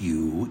thank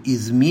you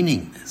is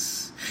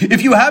meaningless.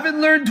 If you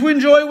haven't learned to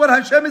enjoy what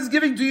Hashem is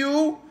giving to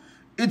you,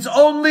 it's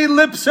only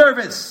lip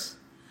service.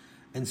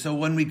 And so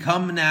when we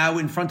come now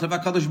in front of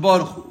HaKadosh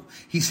Baruch Hu,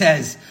 He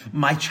says,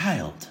 my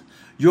child,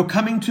 you're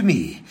coming to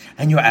me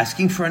and you're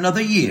asking for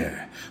another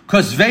year.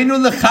 Kosvenu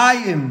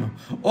l'chaim,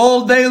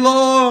 all day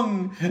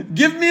long.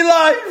 Give me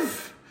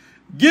life.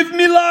 Give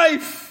me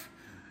life.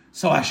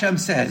 So Hashem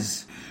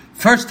says,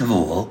 first of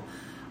all,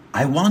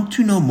 I want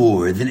to know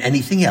more than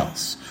anything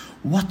else.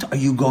 What are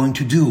you going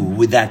to do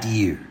with that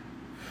year?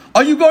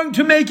 Are you going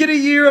to make it a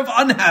year of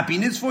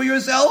unhappiness for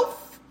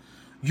yourself?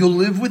 You'll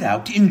live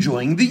without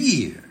enjoying the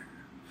year.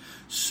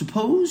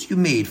 Suppose you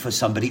made for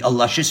somebody a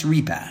luscious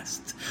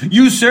repast.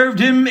 You served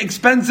him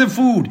expensive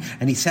food,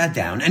 and he sat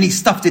down and he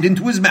stuffed it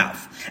into his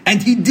mouth,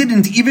 and he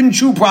didn't even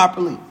chew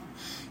properly.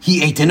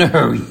 He ate in a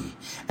hurry,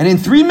 and in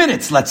 3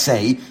 minutes, let's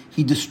say,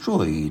 he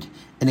destroyed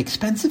an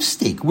expensive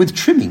steak with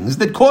trimmings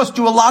that cost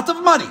you a lot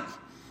of money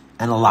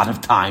and a lot of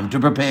time to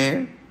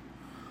prepare.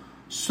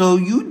 So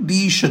you'd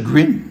be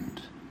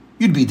chagrined.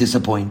 You'd be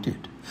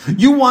disappointed.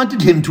 You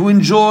wanted him to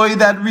enjoy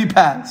that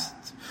repast.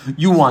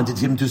 You wanted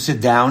him to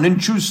sit down and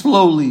chew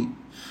slowly,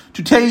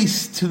 to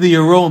taste the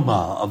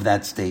aroma of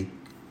that steak.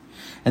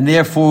 And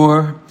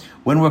therefore,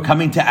 when we're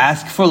coming to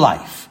ask for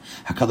life,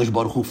 HaKadosh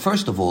Baruch Hu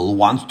first of all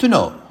wants to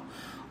know,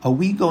 are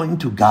we going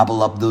to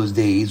gobble up those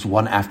days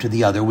one after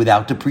the other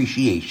without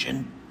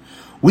appreciation,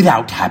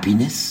 without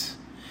happiness?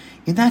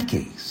 In that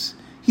case,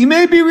 He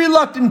may be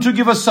reluctant to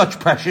give us such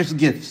precious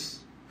gifts.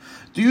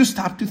 Do you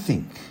stop to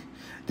think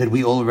that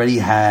we already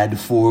had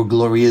 4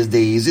 glorious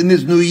days in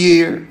this new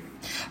year?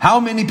 How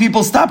many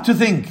people stop to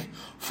think?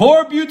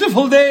 4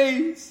 beautiful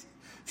days,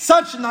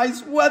 such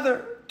nice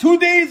weather, 2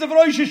 days of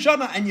Rosh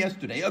Hashanah, and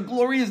yesterday, a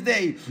glorious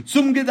day,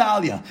 Tzum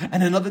Gedalia,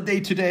 and another day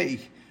today.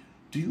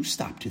 Do you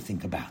stop to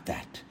think about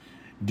that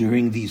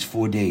during these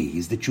 4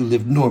 days that you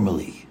lived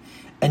normally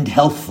and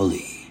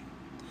healthfully?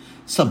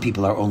 Some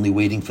people are only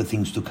waiting for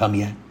things to come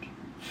yet.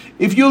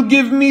 If you'll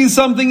give me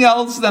something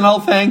else, then I'll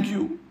thank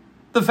you.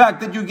 The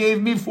fact that you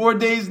gave me 4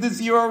 days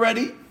this year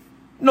already?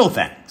 No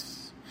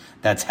thanks.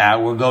 That's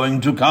how we're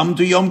going to come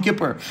to Yom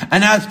Kippur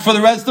and ask for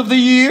the rest of the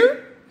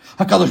year?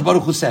 HaKadosh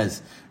Baruch Hu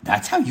says,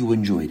 that's how you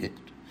enjoyed it.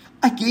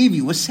 I gave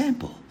you a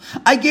sample.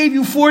 I gave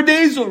you 4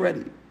 days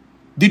already.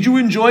 Did you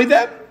enjoy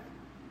them?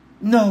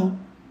 No.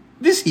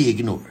 This He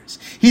ignores.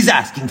 He's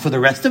asking for the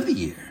rest of the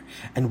year.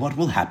 And what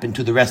will happen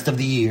to the rest of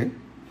the year?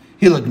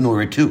 He'll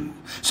ignore it too.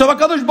 So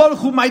HaKadosh Baruch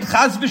Hu might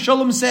chas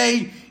v'shalom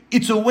say,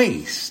 it's a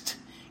waste.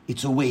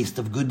 It's a waste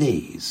of good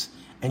days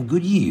and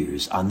good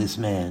years on this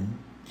man.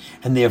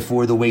 And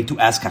therefore the way to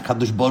ask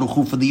HaKadosh Baruch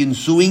Hu for the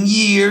ensuing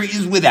year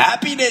is with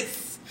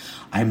happiness.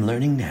 I'm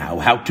learning now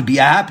how to be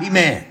a happy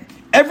man.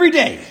 Every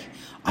day,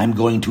 I'm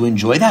going to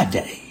enjoy that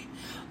day.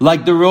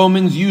 Like the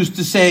Romans used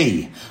to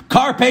say,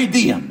 carpe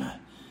diem,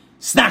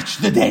 snatch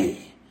the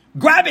day,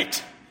 grab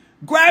it,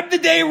 Grab the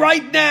day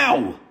right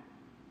now.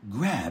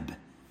 Grab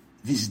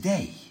this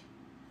day.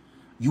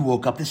 You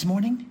woke up this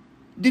morning,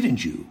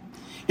 didn't you?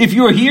 If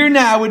you're here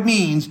now, it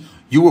means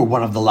you were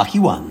one of the lucky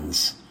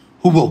ones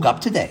who woke up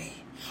today.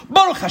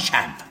 Baruch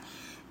Hashem!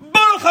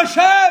 Baruch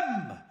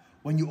Hashem!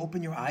 When you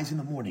open your eyes in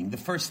the morning, the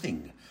first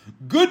thing,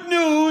 good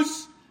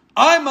news,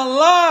 I'm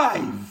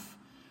alive!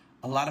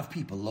 A lot of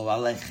people, lo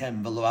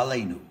alechem v'lo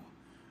aleinu,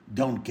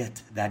 don't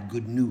get that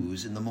good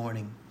news in the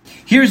morning.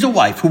 Here's a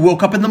wife who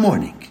woke up in the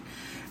morning,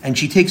 and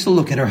she takes a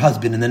look at her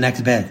husband in the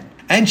next bed,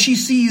 and she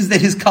sees that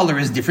his color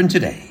is different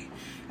today,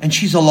 and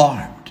she's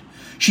alarmed.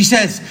 She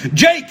says,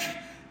 Jake,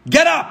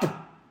 get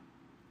up!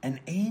 And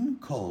ein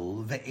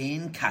kol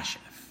ve'ein kashef.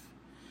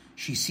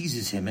 She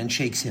seizes him and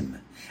shakes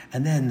him.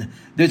 And then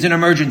there's an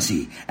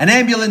emergency. An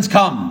ambulance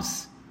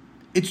comes.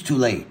 It's too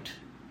late.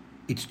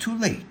 It's too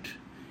late.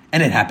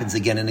 And it happens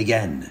again and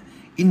again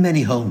in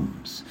many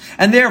homes.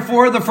 And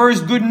therefore, the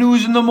first good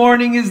news in the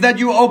morning is that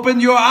you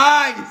opened your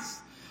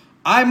eyes.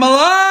 I'm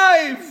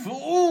alive!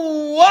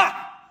 Ooh,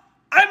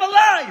 I'm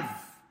alive!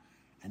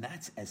 And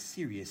that's as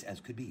serious as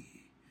could be.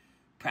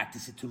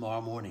 Practice it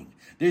tomorrow morning.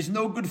 There's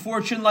no good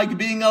fortune like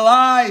being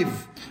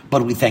alive.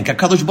 But we thank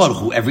HaKadosh Baruch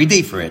Hu every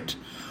day for it.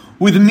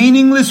 With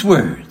meaningless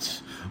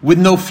words, with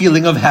no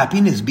feeling of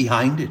happiness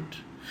behind it.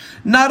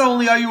 Not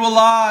only are you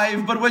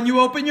alive, but when you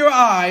open your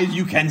eyes,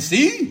 you can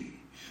see.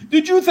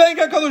 Did you thank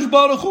HaKadosh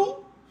Baruch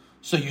Hu?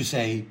 So you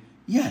say,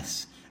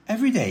 yes.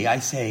 Every day I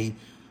say,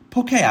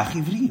 Pokeach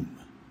Ivrim.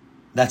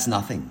 That's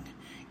nothing.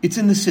 It's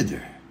in the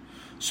Siddur.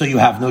 So you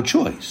have no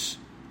choice.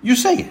 You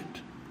say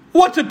it.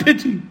 What a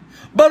pity.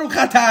 Baruch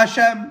Atah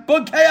Hashem,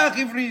 Pokeach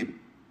Ivrim.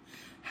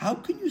 How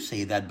can you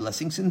say that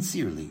blessing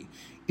sincerely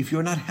if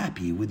you're not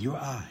happy with your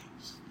eyes?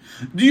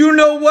 Do you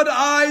know what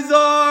eyes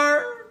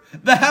are?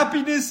 The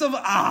happiness of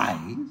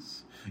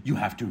eyes. You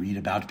have to read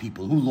about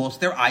people who lost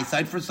their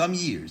eyesight for some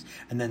years,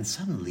 and then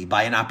suddenly,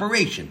 by an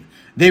operation,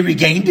 they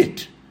regained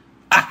it.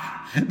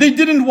 They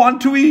didn't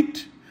want to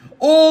eat.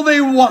 All they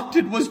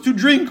wanted was to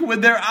drink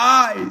with their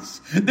eyes.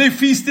 They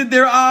feasted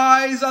their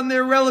eyes on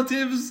their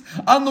relatives,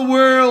 on the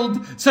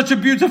world. Such a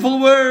beautiful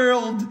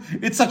world.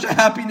 It's such a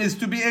happiness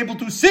to be able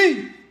to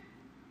see.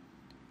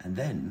 And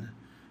then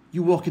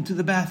you walk into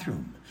the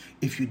bathroom.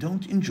 If you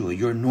don't enjoy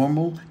your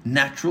normal,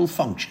 natural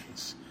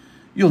functions,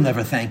 you'll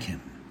never thank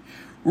him.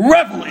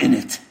 Revel in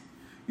it.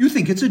 You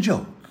think it's a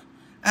joke.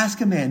 Ask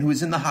a man who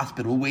is in the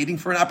hospital waiting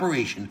for an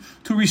operation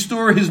to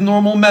restore his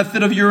normal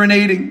method of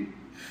urinating.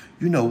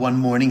 You know, one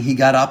morning he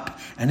got up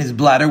and his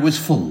bladder was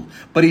full,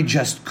 but he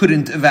just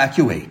couldn't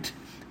evacuate.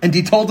 And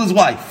he told his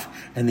wife,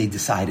 and they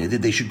decided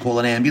that they should call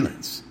an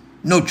ambulance.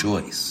 No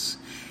choice.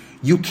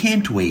 You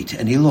can't wait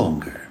any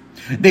longer.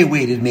 They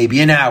waited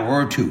maybe an hour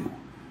or two.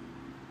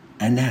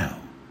 And now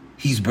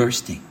he's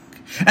bursting.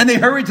 And they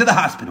hurry to the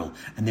hospital,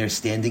 and they're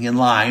standing in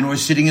line or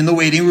sitting in the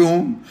waiting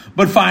room.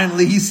 But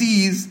finally he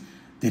sees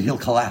that he'll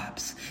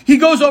collapse. He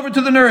goes over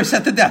to the nurse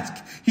at the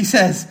desk. He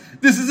says,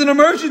 this is an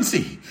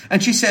emergency.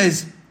 And she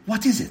says,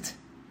 what is it?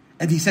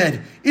 And he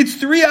said, it's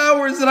 3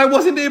 hours that I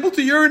wasn't able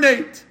to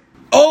urinate.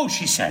 Oh,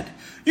 she said,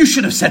 you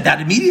should have said that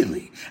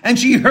immediately. And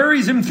she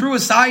hurries him through a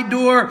side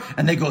door,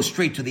 and they go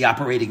straight to the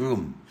operating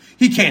room.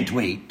 He can't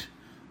wait.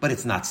 But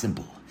it's not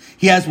simple.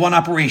 He has one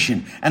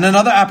operation and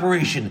another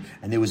operation,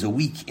 and there was a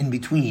week in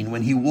between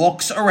when he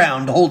walks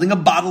around holding a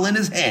bottle in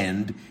his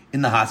hand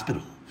in the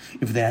hospital.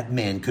 If that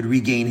man could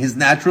regain his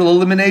natural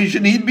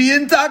elimination, he'd be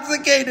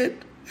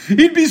intoxicated.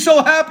 He'd be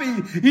so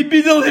happy. He'd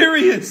be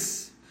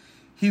delirious.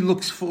 He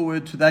looks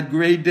forward to that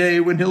great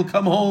day when he'll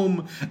come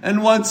home,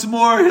 and once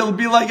more he'll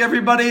be like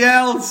everybody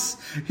else.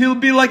 He'll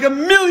be like a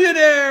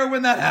millionaire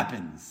when that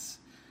happens.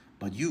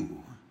 But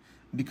you,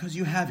 because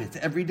you have it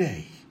every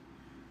day,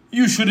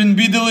 you shouldn't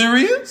be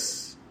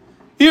delirious.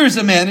 Here's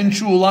a man in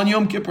shul on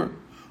Yom Kippur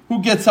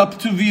who gets up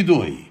to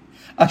vidui.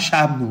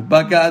 Ashabnu,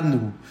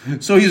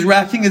 bagadnu. So he's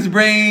racking his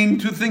brain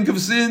to think of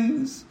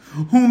sins.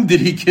 Whom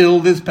did he kill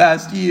this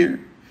past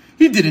year?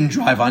 He didn't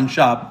drive on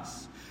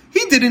Shabbos.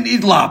 He didn't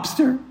eat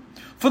lobster.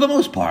 For the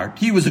most part,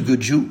 he was a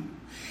good Jew.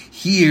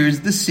 Here's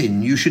the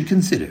sin you should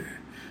consider.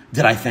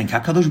 Did I thank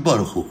HaKadosh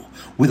Baruch Hu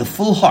with a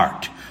full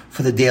heart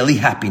for the daily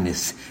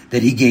happiness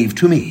that he gave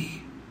to me?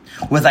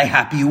 Was I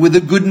happy with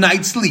a good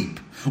night's sleep?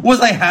 Was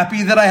I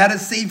happy that I had a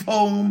safe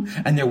home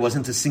and there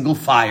wasn't a single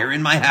fire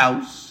in my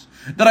house?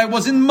 That I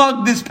wasn't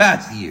mugged this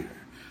past year?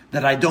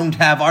 That I don't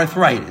have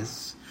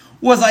arthritis?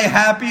 Was I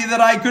happy that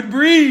I could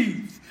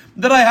breathe?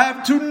 That I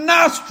have 2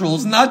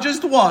 nostrils, not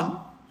just one?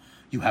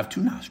 You have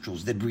 2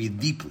 nostrils that breathe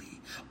deeply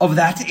of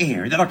that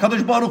air that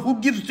HaKadosh Baruch Hu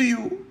gives to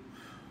you.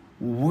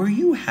 Were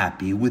you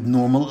happy with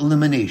normal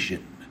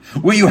elimination?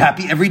 Were you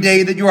happy every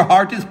day that your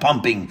heart is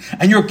pumping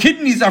and your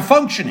kidneys are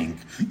functioning?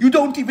 You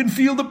don't even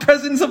feel the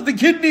presence of the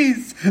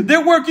kidneys.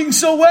 They're working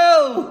so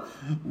well.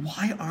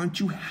 Why aren't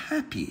you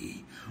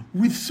happy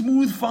with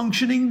smooth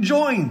functioning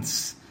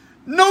joints?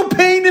 No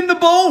pain in the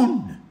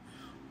bone.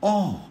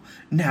 Oh,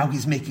 Now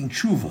he's making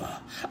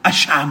tshuva.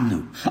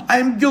 Ashamnu, I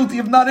am guilty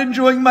of not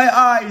enjoying my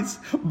eyes.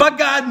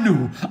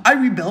 Bagadnu, I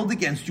rebelled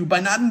against you by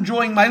not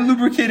enjoying my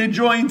lubricated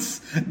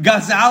joints.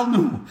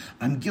 Gazalnu,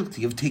 I'm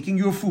guilty of taking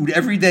your food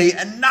every day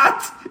and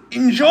not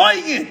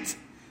enjoying it.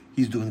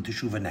 He's doing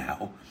teshuvah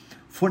now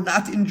for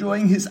not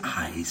enjoying his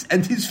eyes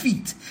and his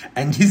feet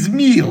and his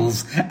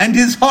meals and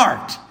his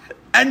heart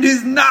and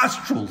his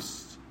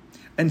nostrils.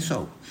 And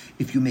so,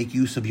 if you make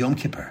use of Yom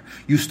Kippur,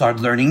 you start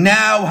learning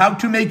now how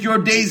to make your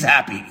days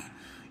happy.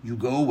 You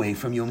go away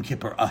from Yom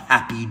Kippur a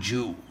happy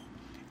Jew.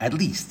 At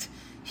least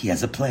he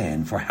has a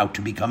plan for how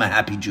to become a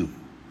happy Jew.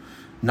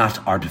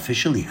 Not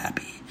artificially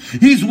happy.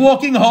 He's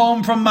walking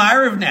home from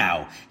Ma'ariv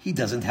now. He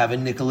doesn't have a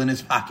nickel in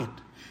his pocket.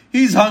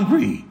 He's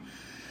hungry,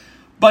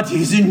 but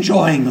he's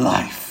enjoying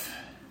life.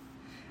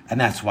 And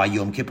that's why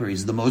Yom Kippur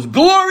is the most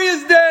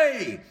glorious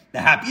day,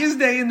 the happiest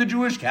day in the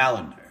Jewish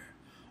calendar.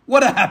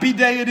 What a happy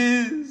day it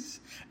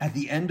is. At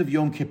the end of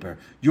Yom Kippur,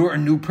 you're a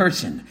new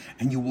person,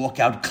 and you walk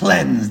out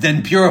cleansed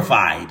and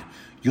purified.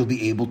 You'll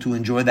be able to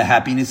enjoy the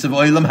happiness of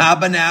Olam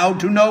Haba now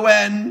to no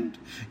end.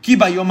 Ki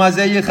bayom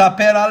hazeh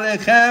yechaper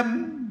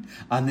alechem.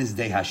 On this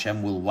day,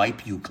 Hashem will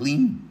wipe you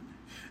clean.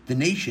 The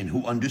nation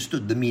who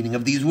understood the meaning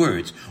of these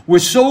words were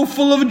so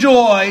full of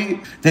joy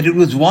that it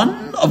was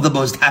one of the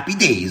most happy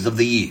days of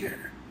the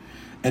year.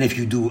 And if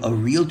you do a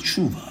real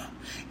tshuva,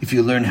 if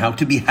you learn how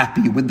to be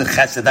happy with the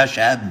Chesed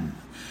Hashem,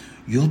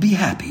 you'll be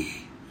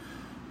happy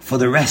for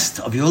the rest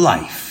of your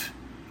life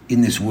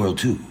in this world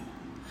too.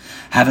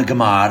 Have a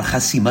Gemar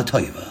Chasima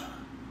Toiva.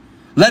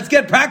 Let's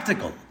get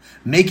practical.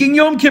 Making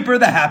Yom Kippur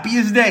the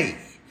happiest day.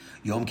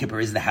 Yom Kippur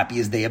is the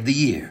happiest day of the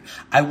year.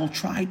 I will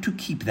try to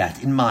keep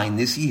that in mind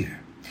this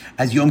year.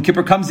 As Yom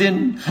Kippur comes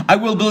in, I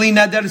will b'li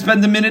neder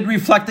spend a minute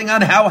reflecting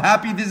on how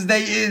happy this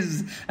day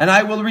is, and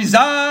I will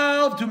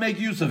resolve to make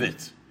use of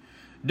it.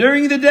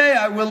 During the day,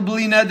 I will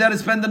b'li neder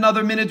spend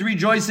another minute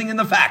rejoicing in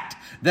the fact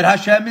that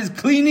Hashem is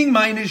cleaning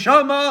my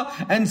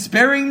neshama and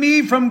sparing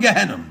me from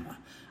Gehenna.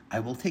 I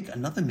will take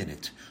another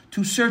minute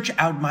to search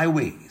out my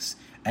ways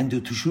and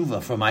do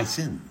teshuvah for my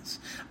sins.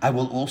 I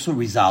will also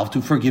resolve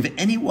to forgive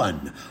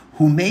anyone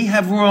who may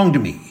have wronged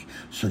me,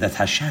 so that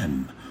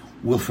Hashem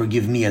will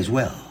forgive me as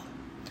well.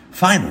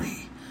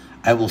 Finally,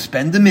 I will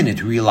spend a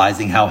minute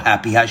realizing how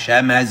happy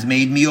Hashem has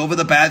made me over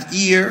the past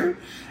year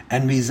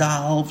and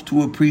resolve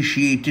to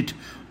appreciate it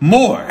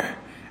more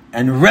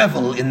and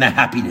revel in the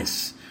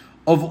happiness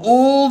of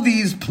all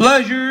these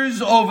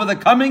pleasures over the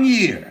coming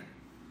year.